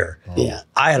career,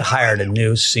 I had hired a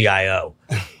new CIO.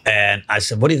 And I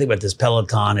said, what do you think about this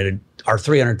Peloton? Our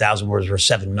 300,000 words were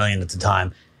 7 million at the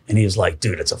time. And he was like,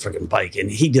 dude, it's a freaking bike.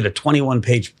 And he did a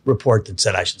 21-page report that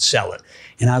said I should sell it.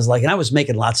 And I was like, and I was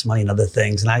making lots of money in other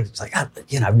things. And I was like,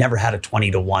 I've never had a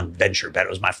 20-to-1 venture bet. It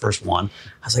was my first one.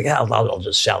 I was like, I'll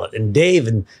just sell it. And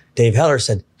Dave Heller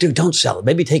said, dude, don't sell it.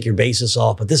 Maybe take your basis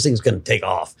off, but this thing's going to take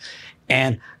off.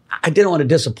 And I didn't want to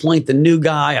disappoint the new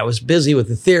guy. I was busy with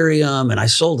Ethereum and I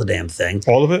sold the damn thing.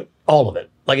 All of it? All of it,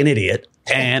 like an idiot.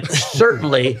 And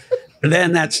certainly...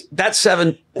 then that's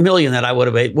 7 million that I would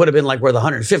have been like worth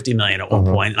 150 million at one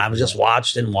point. And I was just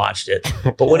watched it.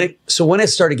 But when it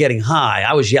started getting high,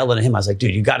 I was yelling at him. I was like,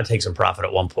 dude, you got to take some profit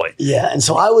at one point. Yeah. And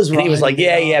so I was, and he was like,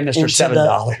 yeah, Mr.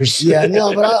 $7. Yeah,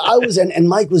 no, but I was, and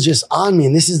Mike was just on me.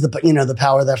 And this is the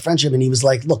power of that friendship. And he was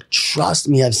like, look, trust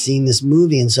me, I've seen this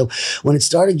movie. And so when it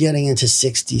started getting into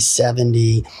 60,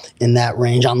 70 in that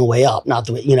range on the way up, not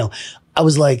the way, I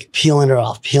was like peeling it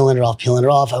off.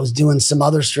 I was doing some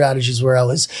other strategies where I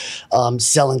was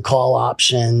selling call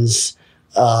options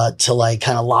to like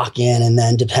kind of lock in, and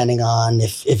then depending on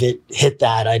if it hit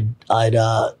that, I'd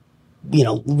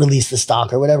release the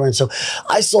stock or whatever. And so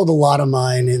I sold a lot of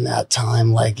mine in that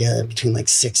time, like between like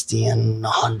 60 and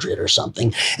 100 or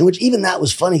something. And which even that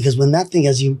was funny because when that thing,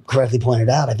 as you correctly pointed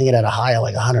out, I think it had a high of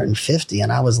like 150,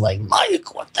 and I was like,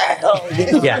 Mike, what the hell?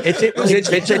 Yeah, it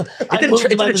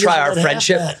didn't try our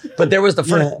friendship, but there was the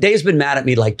first. Dave's been mad at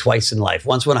me like twice in life.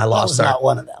 Once when I lost not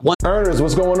one of them. Earners,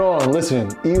 what's going on? Listen,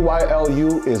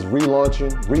 EYLU is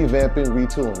relaunching, revamping,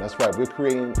 retooling. That's right. We're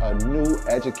creating a new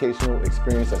educational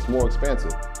experience that's more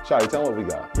expansive. Shawty, tell them what we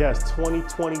got. Yes,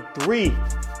 2023. We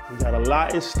got a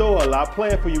lot in store, a lot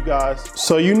planned for you guys.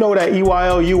 So you know that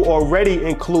EYLU already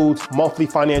includes monthly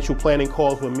financial planning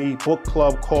calls with me, book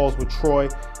club calls with Troy,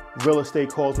 real estate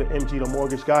calls with MG, the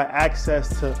mortgage guy, access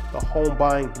to the home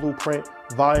buying blueprint,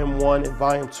 Volume 1 and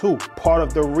Volume 2. Part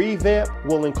of the revamp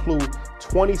will include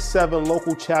 27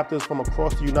 local chapters from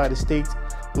across the United States,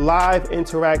 live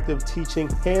interactive teaching,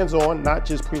 hands-on, not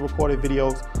just pre-recorded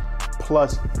videos,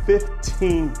 plus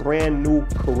 15 brand new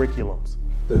curriculums.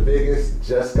 The biggest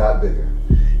just got bigger.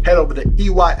 Head over to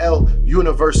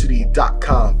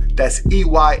EYLUniversity.com. That's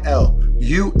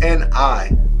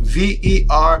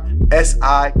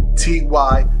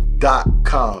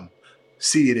EYLUniversity.com.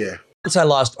 See you there. Once I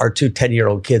lost our two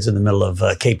 10-year-old kids in the middle of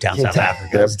Cape Town, South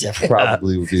Africa. That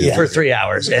probably would be for 3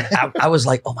 hours. And I was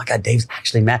like, oh my God, Dave's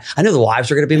actually mad. I knew the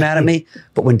wives were going to be mad at me,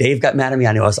 but when Dave got mad at me,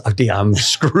 I knew I'm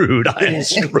screwed. I'm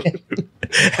screwed.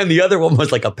 And the other one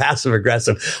was like a passive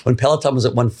aggressive. When Peloton was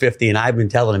at 150 and I've been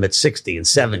telling him at 60 and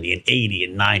 70 and 80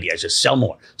 and 90, I just sell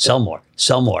more.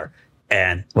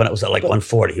 And when it was at like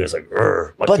 140, he was like,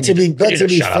 but to be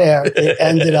fair, it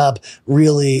ended up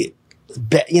really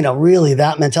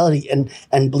that mentality and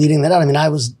bleeding that out. I mean, I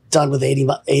was done with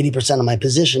 80% of my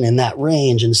position in that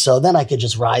range. And so then I could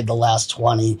just ride the last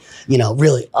 20,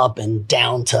 really up and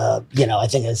down to, I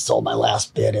think I sold my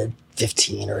last bid at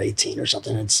 15 or 18 or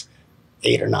something. It's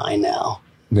 8 or 9 now.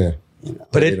 Yeah.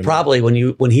 But it probably,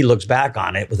 when he looks back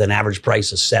on it with an average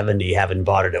price of 70, having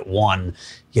bought it at 1,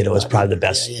 it's probably the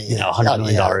best, $100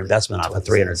 million investment off a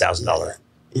 $300,000.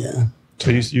 Yeah.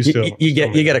 So you still you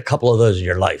get a couple of those in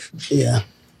your life. Yeah.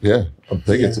 Yeah, I'm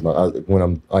thinking when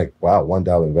I'm like, wow,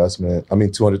 $1 investment. I mean,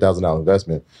 $200,000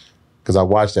 investment. Because I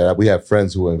watched that. We have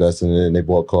friends who were investing in it and they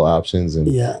bought call options and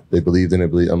they believed in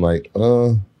it. I'm like,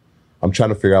 I'm trying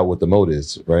to figure out what the moat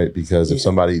is, right? Because if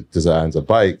somebody designs a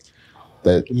bike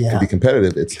that can be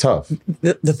competitive, it's tough.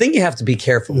 The thing you have to be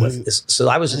careful with is, so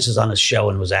I was just on a show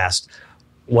and was asked,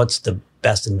 what's the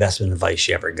best investment advice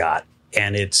you ever got?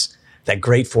 And it's that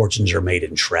great fortunes are made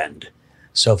in trend.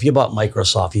 So if you bought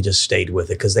Microsoft, you just stayed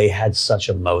with it because they had such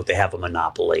a moat. They have a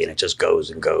monopoly and it just goes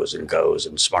and goes and goes,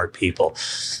 and smart people.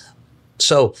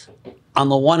 So on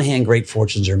the one hand, great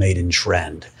fortunes are made in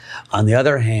trend. On the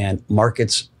other hand,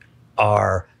 markets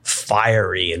are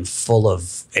fiery and full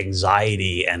of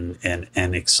anxiety and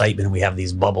excitement. And we have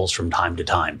these bubbles from time to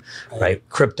time, right?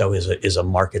 Crypto is a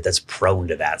market that's prone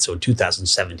to that. So in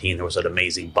 2017, there was an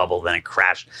amazing bubble. Then it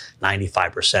crashed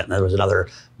 95%. And there was another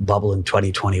bubble in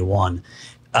 2021.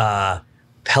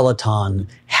 Peloton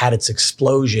had its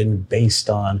explosion based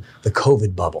on the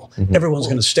COVID bubble. Everyone's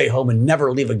going to stay home and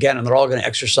never leave again, and they're all going to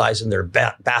exercise in their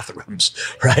bathrooms,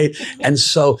 right? And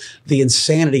so the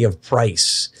insanity of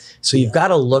price. So you've got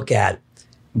to look at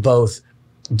both,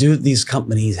 do these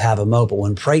companies have a moat? But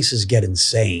when prices get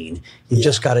insane, you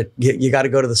just got to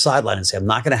go to the sideline and say, I'm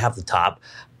not going to have the top.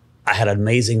 I had an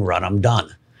amazing run. I'm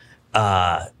done.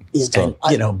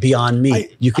 Beyond me,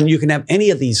 you can have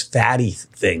any of these fatty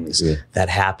things that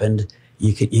happened.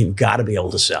 You've got to be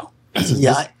able to sell.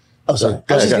 Yeah. I was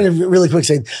just going to really quick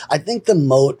say, I think the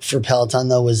moat for Peloton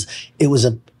though was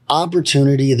an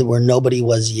opportunity that where nobody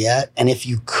was yet. And if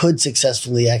you could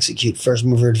successfully execute first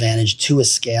mover advantage to a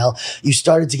scale, you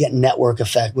started to get network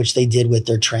effect, which they did with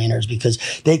their trainers, because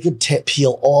they could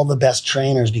peel all the best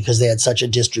trainers because they had such a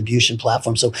distribution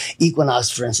platform. So Equinox,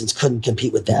 for instance, couldn't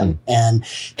compete with them. And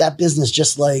that business,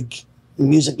 just like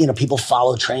music, people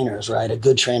follow trainers, right? A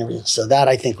good trainer. So that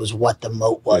I think was what the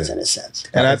moat was in a sense.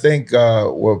 And I think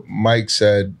what Mike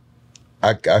said,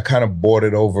 I kind of bought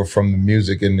it over from the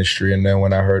music industry. And then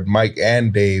when I heard Mike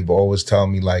and Dave always tell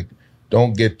me, like,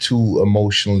 don't get too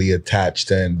emotionally attached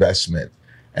to investment.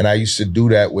 And I used to do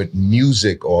that with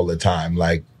music all the time.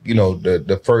 Like,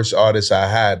 the first artist I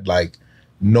had, like,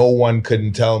 no one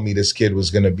couldn't tell me this kid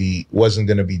wasn't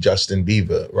going to be Justin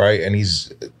Bieber, right? And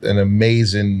he's an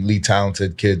amazingly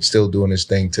talented kid, still doing his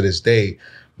thing to this day.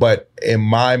 But in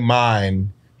my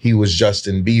mind, he was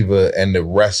Justin Bieber, and the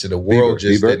rest of the world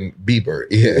didn't. Bieber,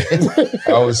 yeah.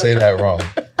 I always say that wrong.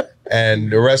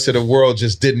 And the rest of the world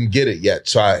just didn't get it yet.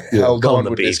 So I held on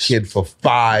with this kid for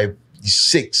 5,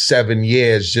 6, 7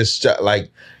 years, just like,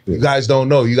 you guys don't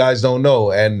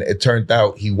know. And it turned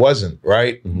out he wasn't,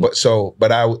 right? But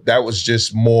that was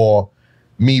just more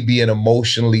me being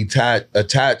emotionally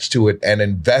attached to it and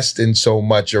investing so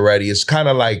much already. It's kind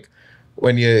of like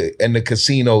when you're in the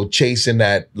casino chasing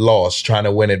that loss, trying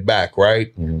to win it back,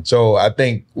 right? So I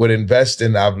think with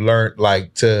investing, I've learned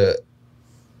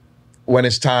when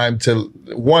it's time to,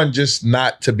 just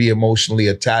not to be emotionally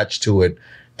attached to it,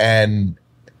 and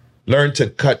learn to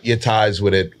cut your ties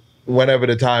with it whenever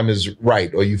the time is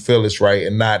right or you feel it's right,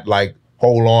 and not like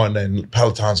hold on and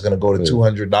Peloton's going to go to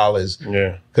 $200.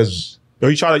 Yeah. Because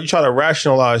you try to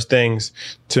rationalize things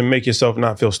to make yourself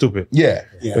not feel stupid. Yeah.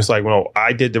 It's like,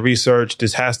 I did the research.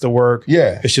 This has to work.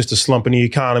 Yeah. It's just a slump in the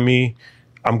economy.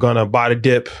 I'm going to buy the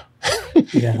dip.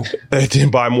 Yeah. And then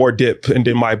buy more dip, and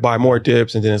then might buy more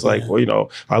dips. And then it's like,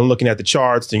 I'm looking at the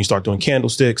charts. Then you start doing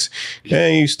candlesticks,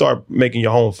 and you start making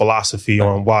your own philosophy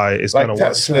on why it's going to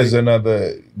work. Tesla's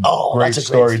another great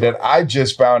story that I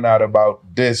just found out about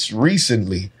this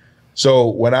recently. So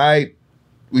when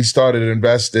we started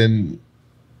investing,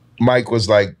 Mike was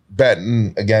like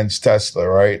betting against Tesla,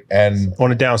 right? And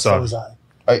on the downside. So was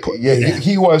I.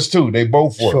 He was too. They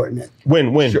both were. Shorten it.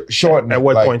 When? Shorten it. At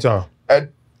what point in time?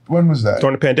 When was that?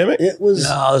 During the pandemic? It was.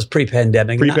 No, it was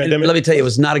pre-pandemic. Pre-pandemic? Let me tell you, it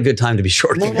was not a good time to be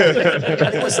shorting. I think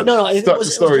it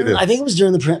was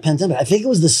during the pandemic. I think it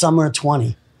was the summer of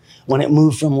 20 when it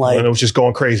moved from When it was just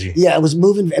going crazy. Yeah, it was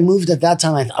moving. It moved at that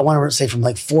time. I want to say from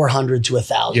like 400 to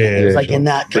 1,000. It was like in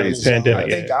that kind of zone.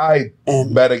 Pandemic. I think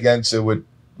I bet against it with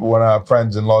one of our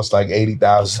friends and lost like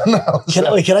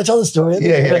 $80,000. Can I tell the story?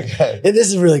 Yeah. This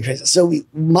is really crazy. So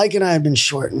Mike and I have been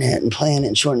shorting it and playing it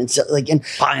and shorting it, and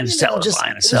buying and selling,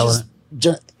 buying and selling.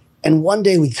 And one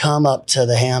day we come up to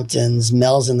the Hamptons,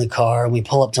 Mel's in the car, and we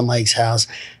pull up to Mike's house,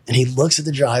 and he looks at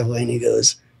the driveway and he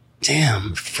goes,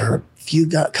 damn, for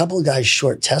a couple of guys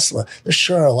short Tesla. There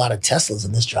sure are a lot of Teslas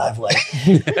in this driveway.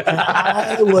 And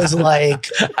I was like,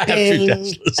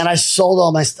 bing, and I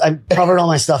sold I covered all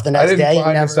my stuff the next day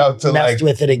and never messed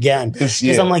with it again. Because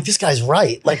I'm like, this guy's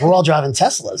right. Like, we're all driving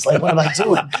Teslas. Like, what am I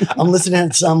doing? I'm listening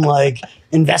to some like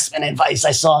investment advice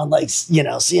I saw on like,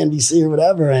 CNBC or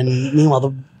whatever. And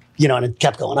meanwhile, and it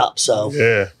kept going up. So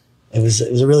yeah. It was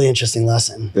a really interesting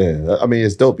lesson. Yeah, I mean,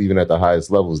 it's dope even at the highest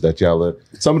levels that y'all are.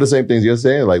 Some of the same things you're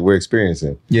saying, like we're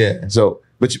experiencing. Yeah. So,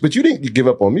 but you didn't give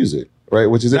up on music, right?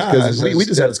 Which is because we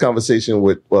just had this conversation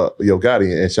with Yo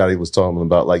Gotti, and Shadi was talking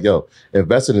about like,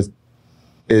 investing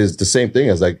is the same thing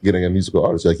as like getting a musical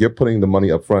artist. Like you're putting the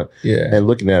money up front and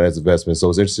looking at it as investment. So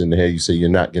it's interesting to hear you say you're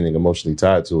not getting emotionally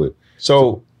tied to it.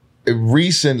 So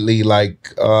recently,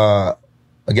 like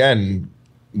again,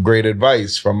 great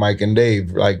advice from Mike and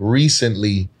Dave. Like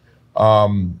recently, I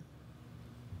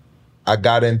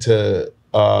got into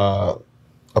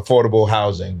affordable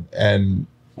housing, and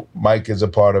Mike is a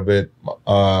part of it.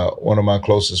 One of my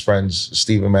closest friends,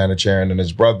 Stephen Manicharan, and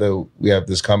his brother, we have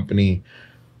this company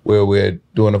where we're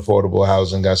doing affordable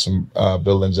housing, got some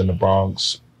buildings in the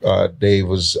Bronx. Dave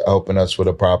was helping us with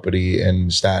a property in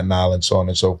Staten Island, so on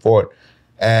and so forth.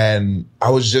 And I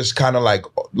was just kind of like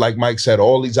Mike said,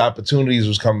 all these opportunities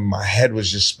was coming. My head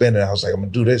was just spinning. I was like, I'm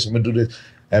going to do this, I'm going to do this.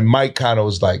 And Mike kind of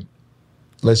was like,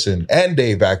 listen, and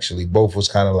Dave actually, both was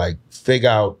kind of like, figure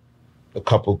out a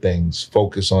couple things,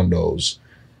 focus on those.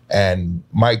 And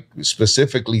Mike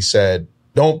specifically said,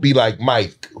 don't be like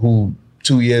Mike, who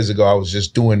 2 years ago, I was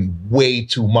just doing way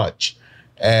too much.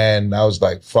 And I was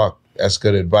like, fuck. That's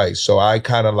good advice. So I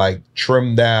kind of like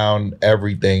trimmed down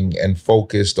everything and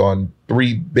focused on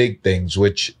 3 big things,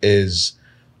 which is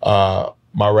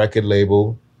my record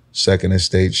label, Second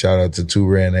Estate. Shout out to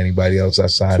Toure and anybody else I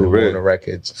signed on the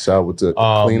records. Shout out to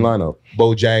clean lineup.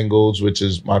 Bojangles, which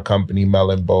is my company, Mel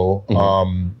and Bo,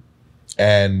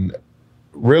 and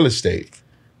real estate.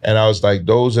 And I was like,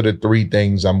 those are the 3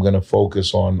 things I'm going to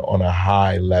focus on a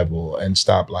high level and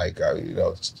stop like,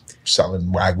 selling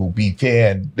Wagyu beef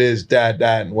here and this, that,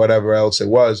 and whatever else it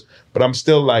was. But I'm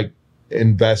still like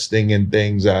investing in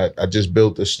things. I just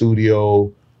built a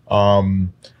studio.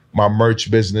 My merch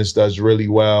business does really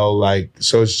well. Like,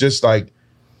 so it's just like,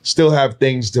 still have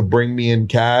things to bring me in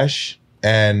cash,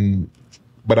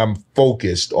 but I'm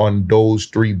focused on those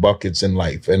 3 buckets in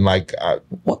life. And like,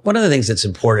 one of the things that's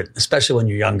important, especially when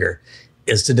you're younger,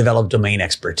 is to develop domain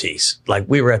expertise. Like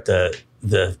we were at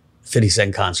the 50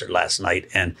 Cent concert last night,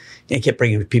 and he kept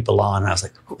bringing people on, and I was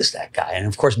like, who is that guy? And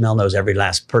of course, Mel knows every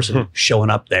last person showing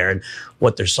up there and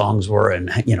what their songs were, and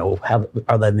how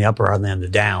are they in the up or are they in the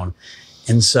down?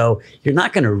 And so you're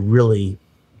not going to really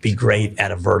be great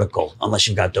at a vertical unless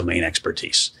you've got domain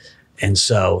expertise. And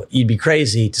so you'd be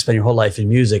crazy to spend your whole life in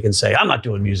music and say, I'm not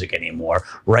doing music anymore,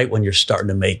 right when you're starting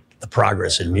to make the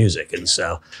progress in music. And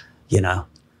so,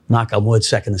 knock on wood,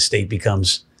 Second Estate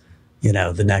becomes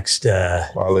the next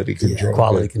quality control.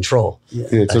 Quality control.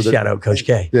 Yeah, so shout out Coach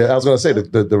K. Yeah, I was going to say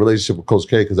the relationship with Coach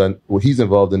K, because he's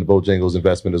involved in the Bojangles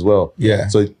investment as well. Yeah.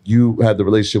 So you had the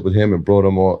relationship with him and brought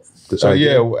him on.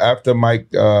 So after Mike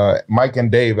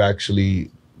and Dave actually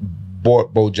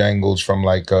bought Bojangles from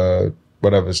like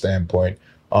whatever standpoint.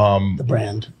 The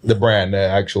brand, the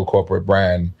actual corporate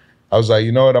brand. I was like,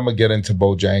 you know what, I'm gonna get into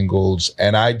Bojangles,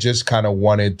 and I just kind of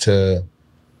wanted to.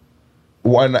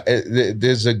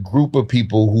 There's a group of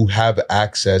people who have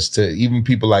access to even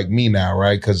people like me now,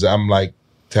 right? Because I'm like,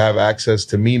 to have access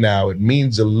to me now, it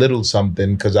means a little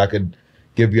something, because I could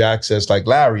give you access like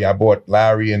Larry. I bought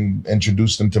Larry and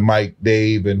introduced him to Mike,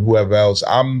 Dave, and whoever else.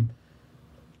 I'm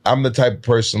the type of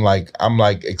person, like, I'm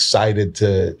like excited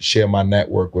to share my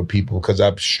network with people, because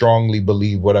I strongly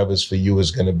believe whatever's for you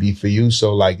is going to be for you.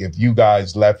 So like, if you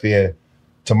guys left here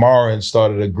tomorrow and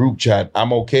started a group chat,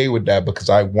 I'm okay with that, because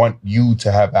I want you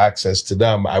to have access to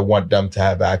them. I want them to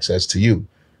have access to you.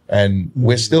 And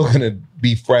we're still going to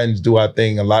be friends, do our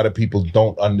thing. A lot of people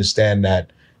don't understand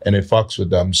that, and it fucks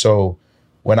with them. So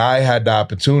when I had the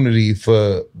opportunity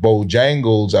for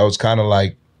Bojangles, I was kind of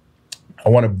like, I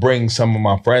want to bring some of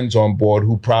my friends on board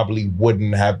who probably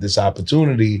wouldn't have this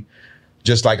opportunity,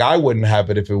 just like I wouldn't have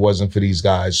it if it wasn't for these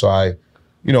guys. So I,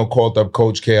 called up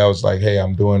Coach K. I was like, hey,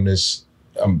 I'm doing this.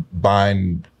 I'm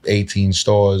buying 18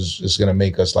 stores. It's going to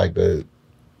make us like the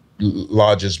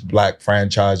largest Black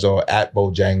franchisor at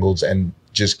Bojangles, and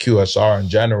just QSR in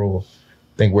general.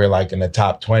 I think we're like in the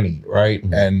top 20, right?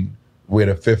 Mm-hmm. And we're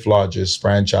the 5th largest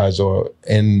franchisor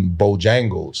in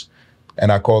Bojangles. And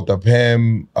I called up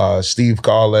him, Steve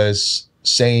Carles,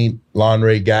 Saint,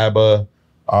 Lonray Gabba.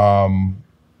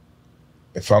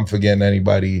 If I'm forgetting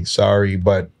anybody, sorry.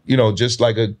 But, just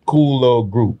like a cool little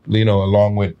group,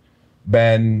 along with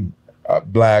Ben,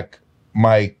 Black,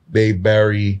 Mike, Dave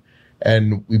Barry,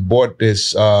 and we bought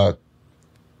this company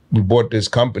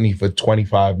for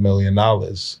 $25 million.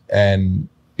 And,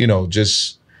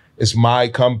 just it's my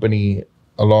company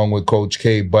along with Coach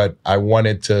K, but I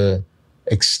wanted to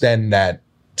extend that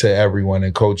to everyone.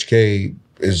 And Coach K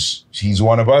he's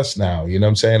one of us now. You know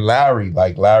what I'm saying? Larry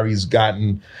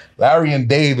and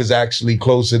Dave is actually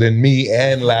closer than me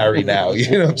and Larry now.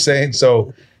 You know what I'm saying?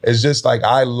 So it's just like,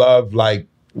 I love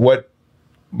what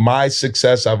my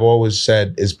success, I've always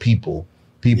said, is people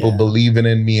believing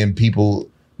in me and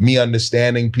me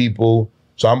understanding people.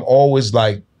 So I'm always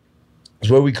like, it's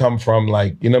where we come from.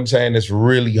 Like, you know what I'm saying? It's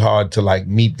really hard to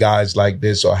meet guys like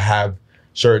this or have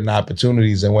certain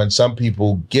opportunities. And when some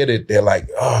people get it, they're like,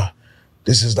 oh,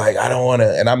 this is I don't want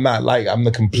to. And I'm not I'm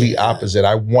the complete opposite.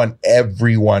 I want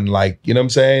everyone you know what I'm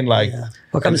saying?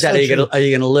 What comes out? Are you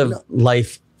going to live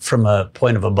life from a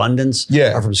point of abundance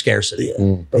or from scarcity?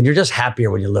 And you're just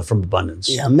happier when you live from abundance.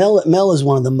 Yeah, Mel is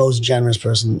one of the most generous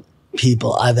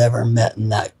people I've ever met in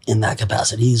that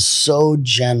capacity. He's so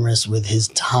generous with his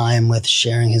time, with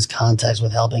sharing his contacts,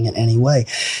 with helping in any way.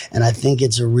 And I think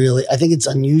he's unusually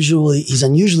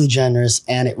generous,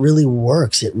 and it really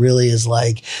works. It really is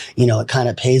it kind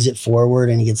of pays it forward,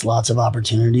 and he gets lots of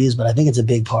opportunities. But I think it's a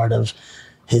big part of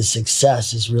his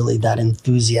success is really that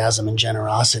enthusiasm and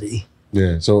generosity.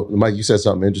 Yeah. So Mike, you said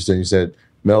something interesting. You said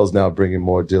Mel's now bringing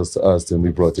more deals to us than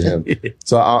we brought to him.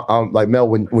 So I'm like, Mel,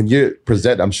 when you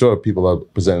present, I'm sure people are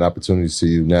presenting opportunities to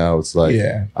you now. It's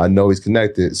I know he's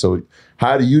connected. So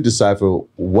how do you decipher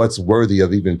what's worthy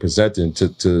of even presenting to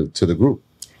the group?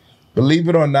 Believe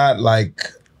it or not,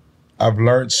 I've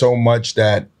learned so much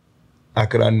that I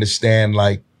could understand,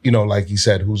 like you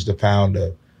said, who's the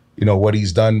founder, what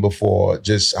he's done before,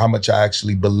 just how much I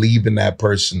actually believe in that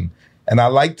person. And I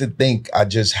like to think I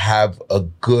just have a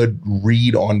good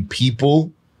read on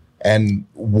people and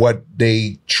what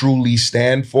they truly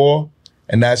stand for.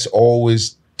 And that's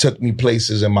always took me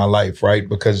places in my life, right?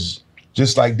 Because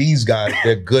just like these guys,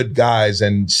 they're good guys.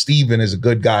 And Steven is a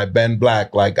good guy, Ben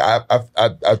Black. I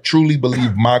truly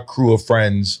believe my crew of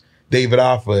friends, David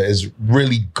Alpha, is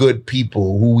really good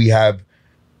people who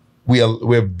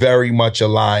we're very much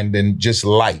aligned in just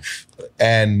life.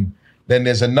 And then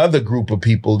there's another group of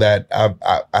people that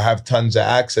I have tons of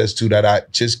access to that I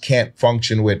just can't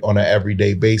function with on an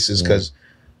everyday basis because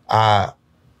our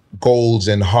goals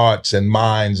and hearts and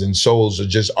minds and souls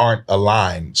aren't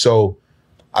aligned. So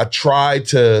I try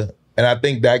to, and I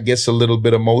think that gets a little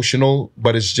bit emotional,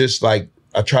 but it's just I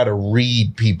try to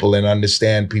read people and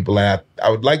understand people. And I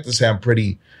would like to say I'm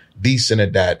pretty decent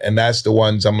at that. And that's the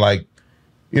ones I'm like,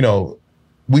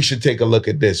 we should take a look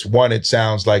at this. One, it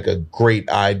sounds like a great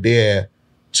idea.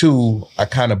 Two, I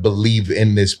kind of believe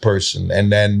in this person.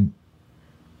 And then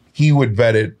he would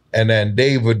vet it, and then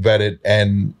Dave would vet it.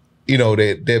 And,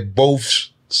 they're both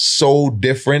so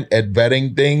different at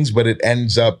vetting things, but it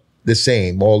ends up the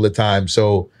same all the time.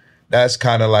 So that's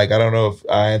kind of I don't know if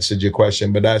I answered your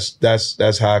question, but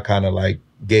that's how I kind of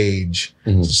gauge.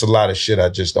 Mm-hmm. It's a lot of shit I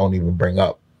just don't even bring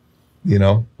up,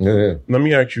 Yeah. Let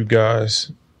me ask you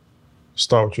guys,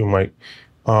 start with you, Mike.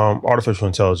 Artificial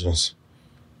intelligence.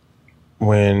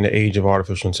 When the age of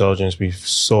artificial intelligence, we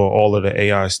saw all of the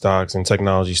AI stocks and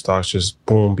technology stocks just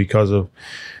boom because of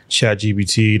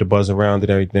ChatGPT, the buzz around it,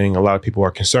 everything. A lot of people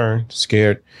are concerned,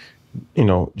 scared.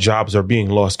 Jobs are being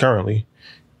lost currently.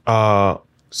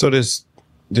 So there's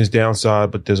downside,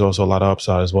 but there's also a lot of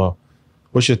upside as well.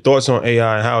 What's your thoughts on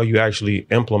AI? How are you actually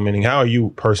implementing? How are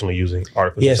you personally using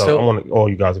artificial intelligence? I want all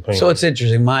you guys' opinions. So it's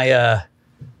interesting.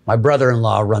 My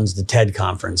brother-in-law runs the TED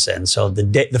conference, and so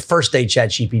the first day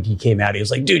ChatGPT came out, he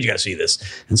was like, "Dude, you got to see this."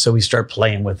 And so we start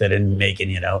playing with it and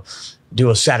making, do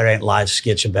a Saturday Night Live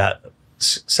sketch about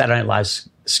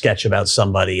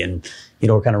somebody, and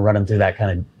we're kind of running through that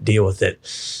kind of deal with it.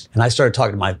 And I started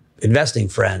talking to my investing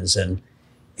friends, and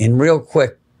real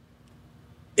quick,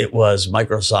 it was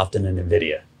Microsoft and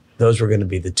NVIDIA. Those were going to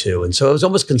be the two, and so it was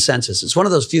almost consensus. It's one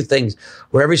of those few things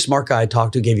where every smart guy I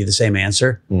talked to gave you the same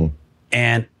answer.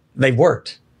 And they've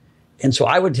worked. And so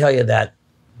I would tell you that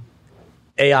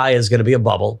AI is going to be a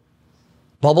bubble.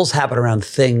 Bubbles happen around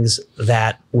things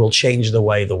that will change the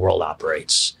way the world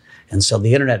operates. And so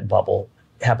the internet bubble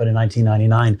happened in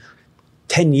 1999,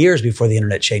 10 years before the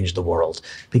internet changed the world,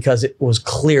 because it was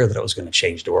clear that it was going to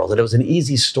change the world. And it was an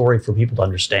easy story for people to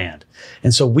understand.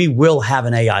 And so we will have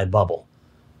an AI bubble.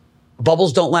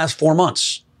 Bubbles don't last 4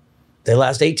 months. They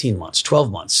last 18 months, 12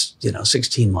 months,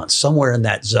 16 months, somewhere in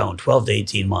that zone, 12 to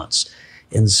 18 months.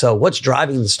 And so what's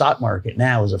driving the stock market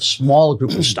now is a small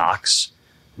group of stocks,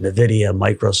 NVIDIA,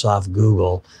 Microsoft,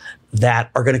 Google,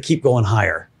 that are going to keep going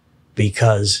higher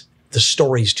because the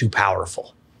story's too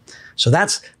powerful. So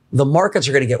the markets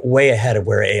are going to get way ahead of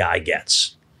where AI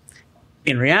gets.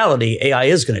 In reality, AI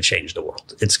is going to change the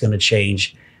world. It's going to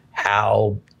change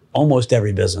how almost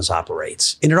every business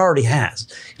operates. And it already has.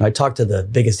 I talked to the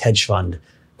biggest hedge fund,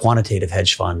 quantitative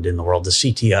hedge fund in the world, the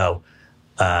CTO.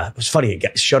 It was funny.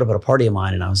 He showed up at a party of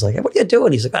mine and I was like, what are you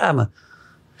doing? He's like, I'm a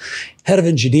head of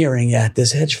engineering at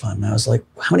this hedge fund. And I was like,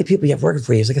 how many people you have working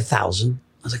for you? He's like 1,000.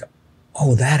 I was like,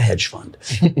 oh, that hedge fund,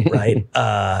 right?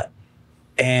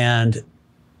 And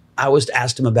I was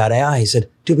asked him about AI. He said,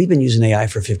 dude, we've been using AI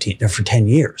for 10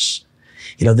 years.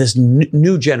 This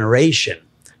new generation,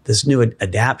 this new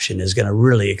adaption is going to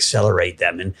really accelerate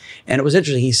them. And it was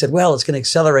interesting. He said, well, it's going to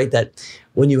accelerate that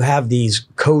when you have these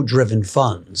code-driven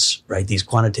funds, right, these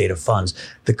quantitative funds,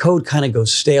 the code kind of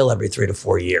goes stale every 3 to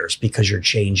 4 years because you're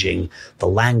changing the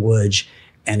language.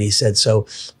 And he said, so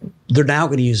they're now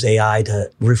going to use AI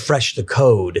to refresh the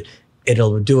code.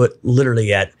 It'll do it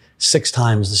literally at 6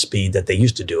 times the speed that they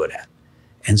used to do it at.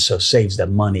 And so saves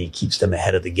them money, keeps them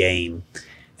ahead of the game.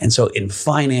 And so in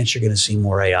finance, you're going to see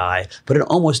more AI, but in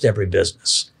almost every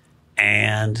business.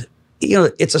 And,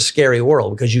 it's a scary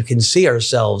world because you can see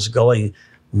ourselves going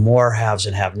more haves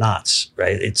and have-nots,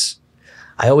 right?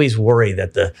 I always worry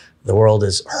that the world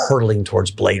is hurtling towards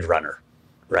Blade Runner,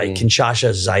 right?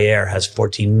 Kinshasa, Zaire has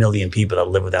 14 million people that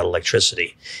live without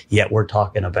electricity. Yet we're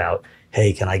talking about,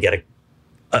 hey, can I get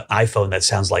an iPhone that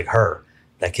sounds like her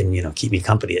that can, keep me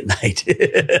company at night?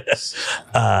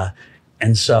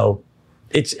 And so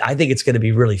I think it's going to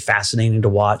be really fascinating to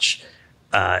watch.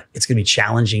 It's going to be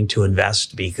challenging to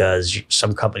invest because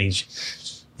some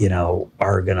companies,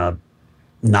 are going to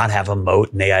not have a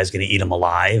moat and AI is going to eat them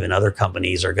alive, and other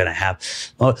companies are going to have.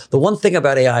 Well, the one thing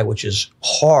about AI, which is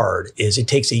hard, is it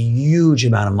takes a huge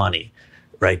amount of money,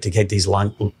 right, to get these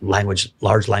large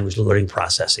language learning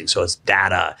processing. So it's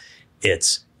data,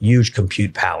 it's huge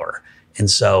compute power. And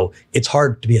so it's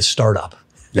hard to be a startup,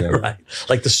 right?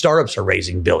 Like the startups are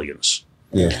raising billions.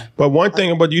 Yeah. But one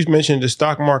thing about you mentioned the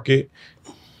stock market,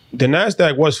 the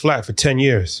NASDAQ was flat for 10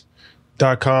 years.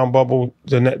 .com bubble,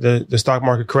 the stock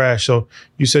market crash. So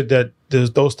you said that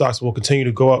those stocks will continue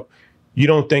to go up. You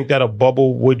don't think that a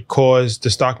bubble would cause the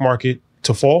stock market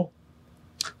to fall?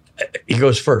 It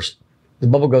goes first. The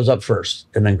bubble goes up first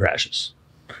and then crashes.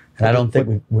 And I don't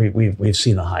think we've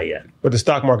seen the high yet. But the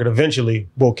stock market eventually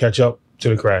will catch up to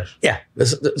the crash. Yeah.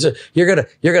 You're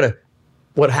gonna.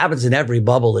 What happens in every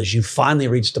bubble is you finally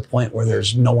reach the point where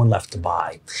there's no one left to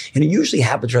buy. And it usually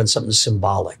happens around something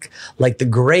symbolic. Like the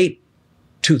great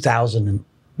 2000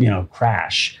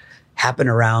 crash happened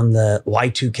around the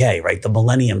Y2K, right? The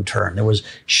millennium turn. There was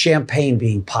champagne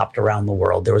being popped around the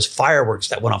world. There was fireworks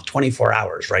that went off 24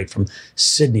 hours, right? From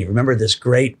Sydney. Remember this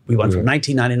we went from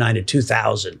 1999 to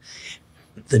 2000.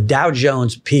 The Dow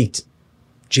Jones peaked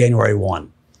January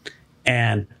 1.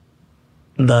 And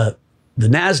the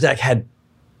NASDAQ had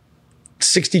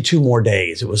 62 more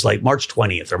days. It was like March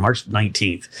 20th or March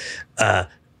 19th,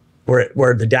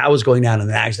 where the Dow was going down and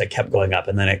the NASDAQ kept going up,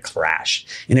 and then it crashed.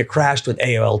 And it crashed with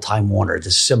AOL Time Warner,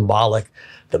 this symbolic,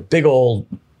 the big old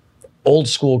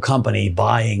school company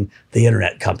buying the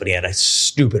internet company at a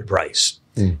stupid price.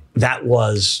 That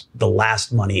was the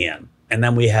last money in. And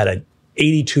then we had an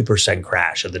 82%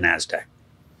 crash of the NASDAQ.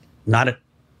 Not an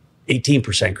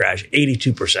 18% crash,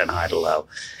 82% high to low.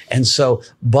 And so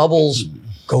bubbles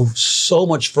go so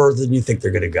much further than you think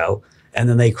they're going to go. And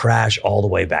then they crash all the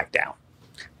way back down.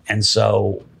 And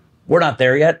so we're not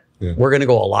there yet. Yeah. We're going to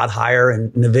go a lot higher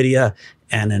in NVIDIA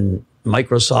and in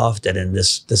Microsoft and in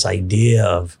this idea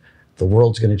of the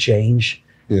world's going to change.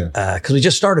 Yeah. Because we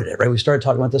just started it, right? We started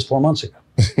talking about this 4 months ago.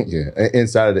 Yeah.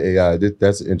 Inside of the AI,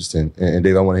 that's interesting. And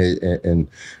Dave, I want to hear,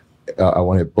 I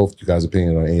want to hear both you guys'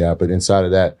 opinion on AI, but inside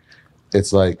of that,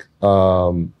 it's like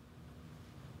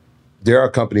there are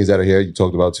companies that are here, you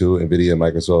talked about too, NVIDIA,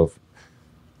 Microsoft.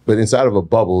 But inside of a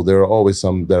bubble, there are always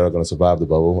some that are going to survive the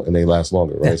bubble and they last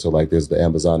longer, right? Yeah. So like there's the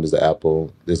Amazon, there's the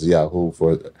Apple, there's the Yahoo,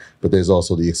 but there's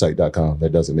also the Excite.com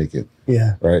that doesn't make it.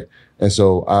 Yeah. Right? And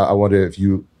so I wonder if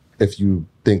you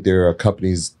think there are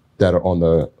companies that are on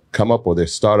the come up or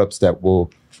there's startups that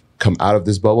will come out of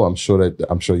this bubble. I'm sure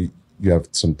you have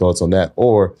some thoughts on that.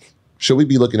 Or should we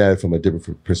be looking at it from a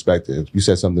different perspective? You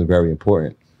said something very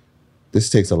important. This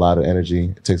takes a lot of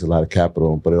energy, it takes a lot of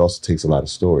capital, but it also takes a lot of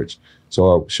storage.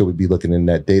 So should we be looking in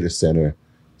that data center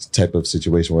type of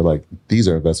situation where like these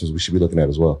are investments we should be looking at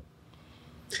as well?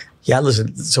 Yeah,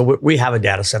 listen, so we have a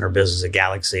data center business at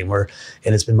Galaxy and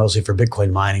it's been mostly for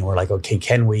Bitcoin mining. We're like, okay,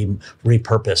 can we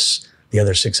repurpose the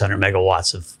other 600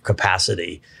 megawatts of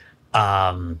capacity?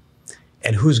 And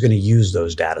who's going to use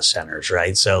those data centers,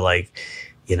 right? So like,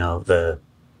 the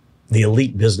the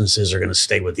elite businesses are going to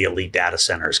stay with the elite data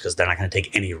centers because they're not going to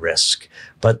take any risk.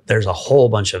 But there's a whole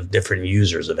bunch of different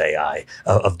users of AI,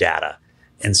 of data.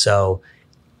 And so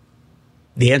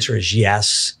the answer is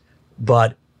yes,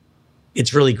 but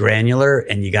it's really granular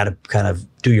and you got to kind of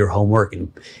do your homework.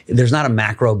 And there's not a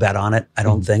macro bet on it, I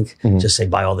don't think. Just say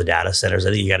buy all the data centers.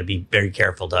 I think you got to be very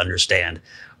careful to understand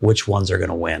which ones are going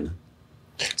to win.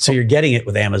 So you're getting it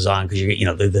with Amazon because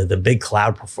the big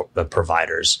cloud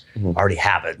providers already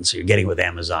have it. And so you're getting it with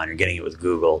Amazon, you're getting it with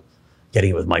Google,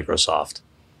 getting it with Microsoft.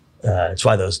 It's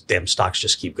why those damn stocks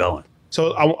just keep going.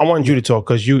 So I wanted you to talk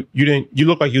because you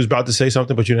look like you was about to say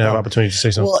something, but you didn't have opportunity to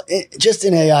say something. Well, just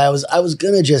in AI, I was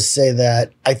gonna just say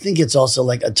that I think it's also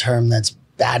like a term that's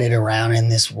batted around in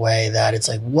this way that it's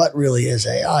like, what really is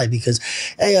AI? Because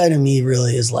AI to me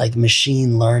really is like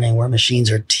machine learning, where machines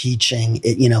are teaching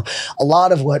it. A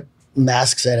lot of what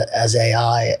masks it as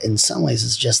AI in some ways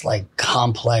is just like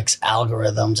complex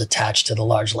algorithms attached to the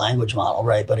large language model,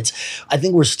 right? But I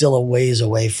think we're still a ways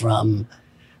away from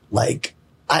like.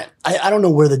 I don't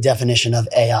know where the definition of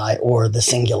AI or the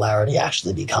singularity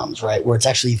actually becomes, right? Where it's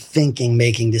actually thinking,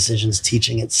 making decisions,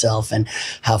 teaching itself, and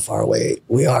how far away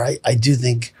we are. I do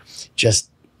think just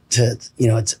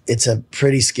it's a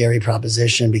pretty scary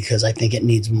proposition because I think it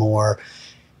needs more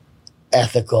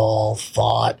ethical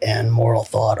thought and moral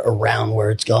thought around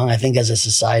where it's going. I think as a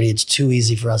society, it's too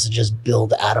easy for us to just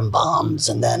build atom bombs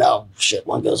and then, oh shit,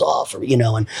 one goes off,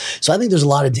 and so I think there's a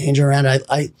lot of danger around it.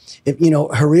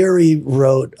 Hariri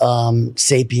wrote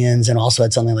Sapiens and also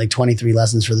had something like 23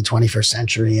 Lessons for the 21st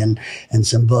Century and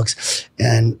some books.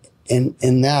 And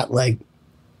in that, like,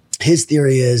 his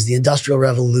theory is the Industrial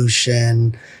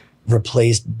Revolution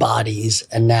replaced bodies,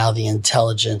 and now the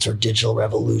intelligence or digital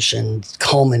revolution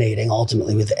culminating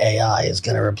ultimately with AI is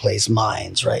going to replace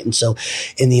minds, right? And so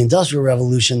in the Industrial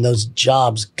Revolution, those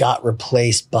jobs got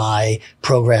replaced by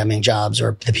programming jobs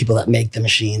or the people that make the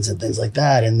machines and things like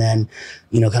that. And then,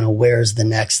 kind of where's the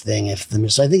next thing?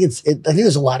 So I think I think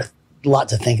there's a lot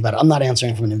to think about. I'm not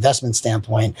answering from an investment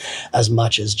standpoint as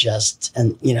much as just,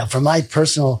 and for my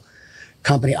personal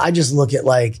company, I just look at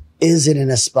like, is it in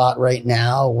a spot right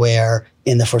now where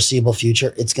in the foreseeable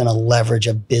future, it's going to leverage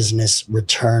a business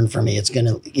return for me? It's going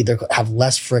to either have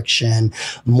less friction,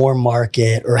 more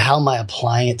market, or how am I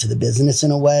applying it to the business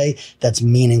in a way that's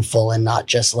meaningful and not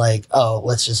just like, oh,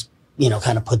 let's just,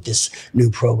 kind of put this new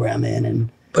program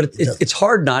in. But it's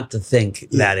hard not to think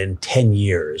that in 10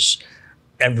 years,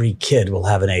 every kid will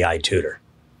have an AI tutor,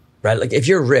 right? Like if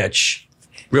you're rich,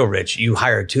 real rich, you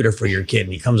hire a tutor for your kid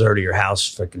and he comes over to your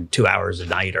house for 2 hours a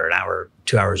night or an hour,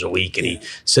 2 hours a week, and he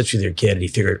sits with your kid and he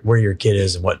figures where your kid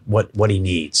is and what he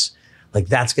needs. Like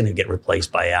that's going to get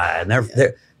replaced by AI. And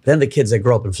then the kids that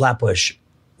grow up in Flatbush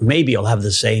maybe will have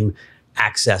the same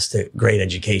access to great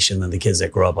education than the kids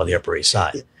that grow up on the Upper East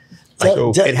Side.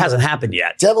 It hasn't happened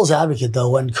yet. Devil's advocate,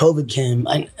 though, when COVID came,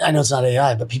 I know it's not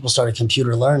AI, but people started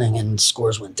computer learning and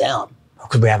scores went down.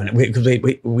 Because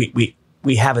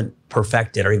we haven't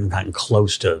perfected or even gotten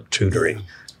close to tutoring.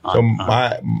 So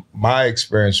my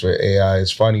experience with AI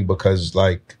is funny because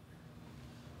like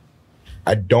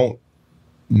I don't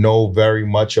know very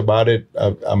much about it.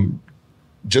 I'm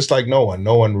just like no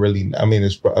one really. I mean,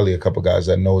 there's probably a couple guys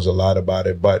that knows a lot about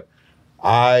it, but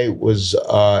I was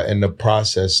in the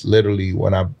process literally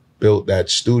when I built that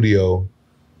studio.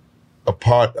 A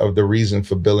part of the reason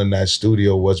for building that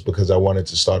studio was because I wanted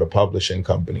to start a publishing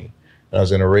company. I was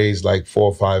going to raise like $4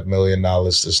 or $5 million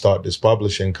to start this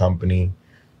publishing company.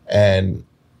 And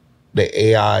the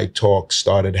AI talk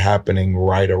started happening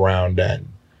right around then.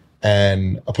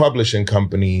 And a publishing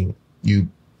company, you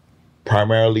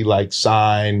primarily like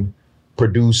sign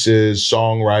producers,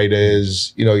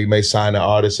 songwriters, you may sign an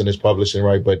artist and it's publishing,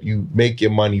 right? But you make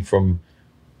your money from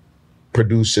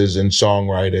producers and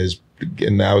songwriters.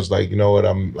 And I was like, you know what?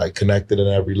 I'm like connected in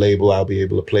every label I'll be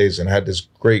able to play. And I had this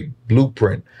great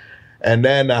blueprint. And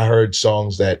then I heard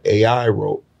songs that AI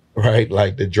wrote, right?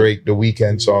 Like the Drake, The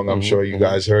Weeknd song. I'm sure you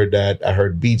guys heard that. I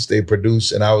heard beats they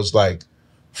produce. And I was like,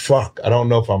 fuck, I don't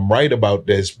know if I'm right about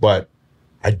this, but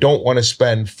I don't want to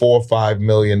spend $4 or $5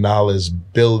 million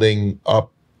building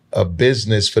up a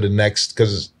business for the next,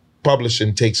 because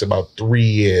publishing takes about 3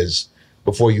 years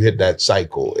before you hit that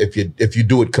cycle. If you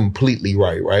do it completely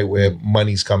right, where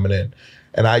money's coming in.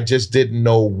 And I just didn't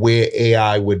know where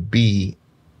AI would be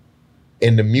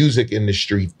in the music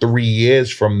industry 3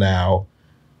 years from now.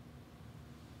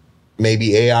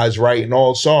 Maybe AI is writing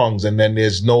all songs and then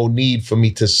there's no need for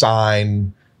me to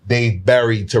sign Dave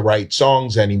Berry to write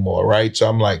songs anymore, right? So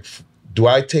I'm like, do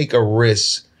I take a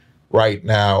risk right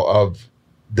now of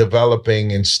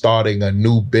developing and starting a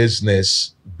new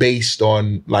business based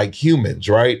on like humans,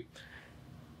 right?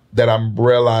 that I'm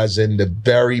realizing the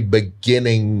very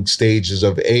beginning stages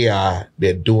of AI,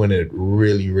 they're doing it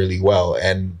really, really well.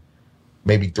 And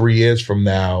maybe 3 years from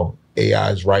now,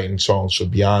 AI is writing songs for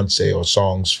Beyonce or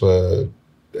songs for,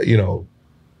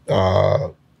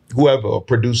 whoever, or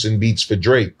producing beats for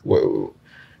Drake.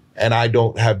 And I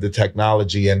don't have the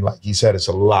technology. And like he said, it's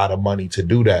a lot of money to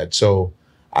do that. So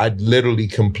I literally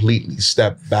completely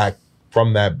stepped back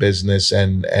from that business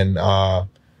and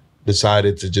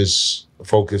decided to just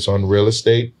focus on real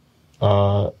estate,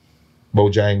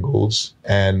 Bojangles,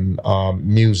 and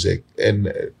music,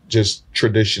 and just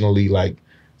traditionally, like,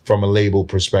 from a label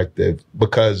perspective,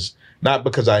 not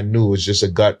because I knew, it was just a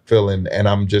gut feeling. And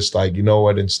I'm just like, you know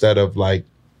what, instead of like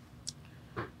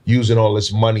using all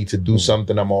this money to do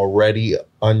something I'm already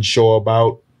unsure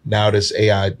about, now this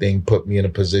AI thing put me in a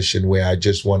position where I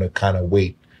just want to kind of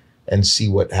wait and see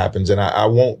what happens. And I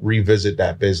won't revisit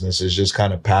that business. It's just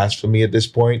kind of past for me at this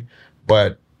point.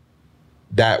 But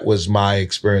that was my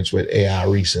experience with AI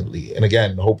recently. And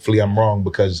again, hopefully I'm wrong,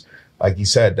 because like you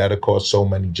said, that'll cost so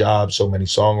many jobs, so many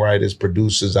songwriters,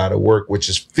 producers out of work, which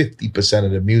is 50%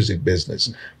 of the music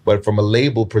business. But from a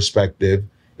label perspective,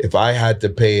 if I had to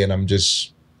pay, and I'm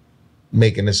just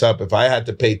making this up, if I had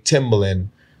to pay Timbaland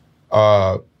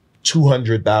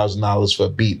 $200,000 for a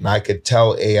beat, and I could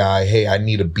tell AI, hey, I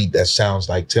need a beat that sounds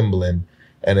like Timbaland,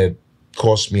 and it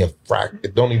cost me it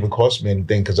don't even cost me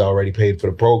anything because I already paid for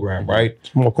the program, right?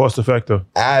 It's more cost effective.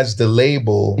 As the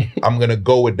label, I'm gonna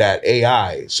go with that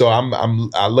AI. So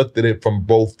I looked at it from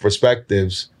both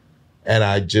perspectives, and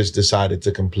I just decided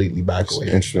to completely back away.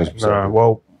 Interesting.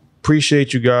 Well,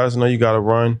 appreciate you guys. I know you got to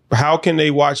run. How can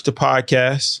they watch the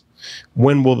podcast?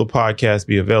 When will the podcast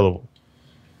be available?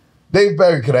 Dave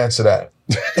Berry could answer that.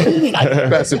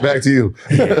 Pass it back to you.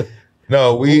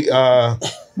 No,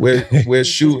 we're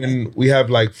shooting. We have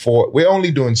like 4. We're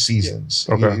only doing seasons.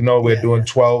 Okay. We're doing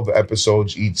 12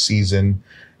 episodes each season,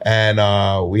 and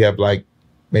we have like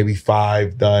maybe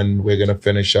 5 done. We're gonna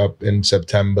finish up in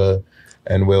September,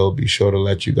 and we'll be sure to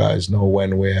let you guys know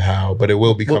when, where, how. But it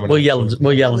will be coming. We'll yell and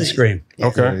scream.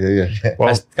 Okay. Yeah.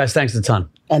 Well, Guys, thanks a ton.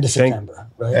 End of September,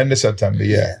 right? End of September.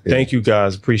 Yeah. thank you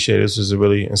guys. Appreciate it. This was a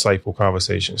really insightful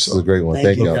conversation. This was a great one.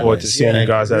 Thank you. Look forward to seeing you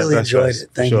guys at Really that enjoyed fest.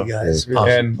 it. Thank you guys.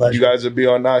 Really And pleasure. you guys will be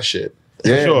on that shit.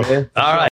 Yeah, Sure. man. All right.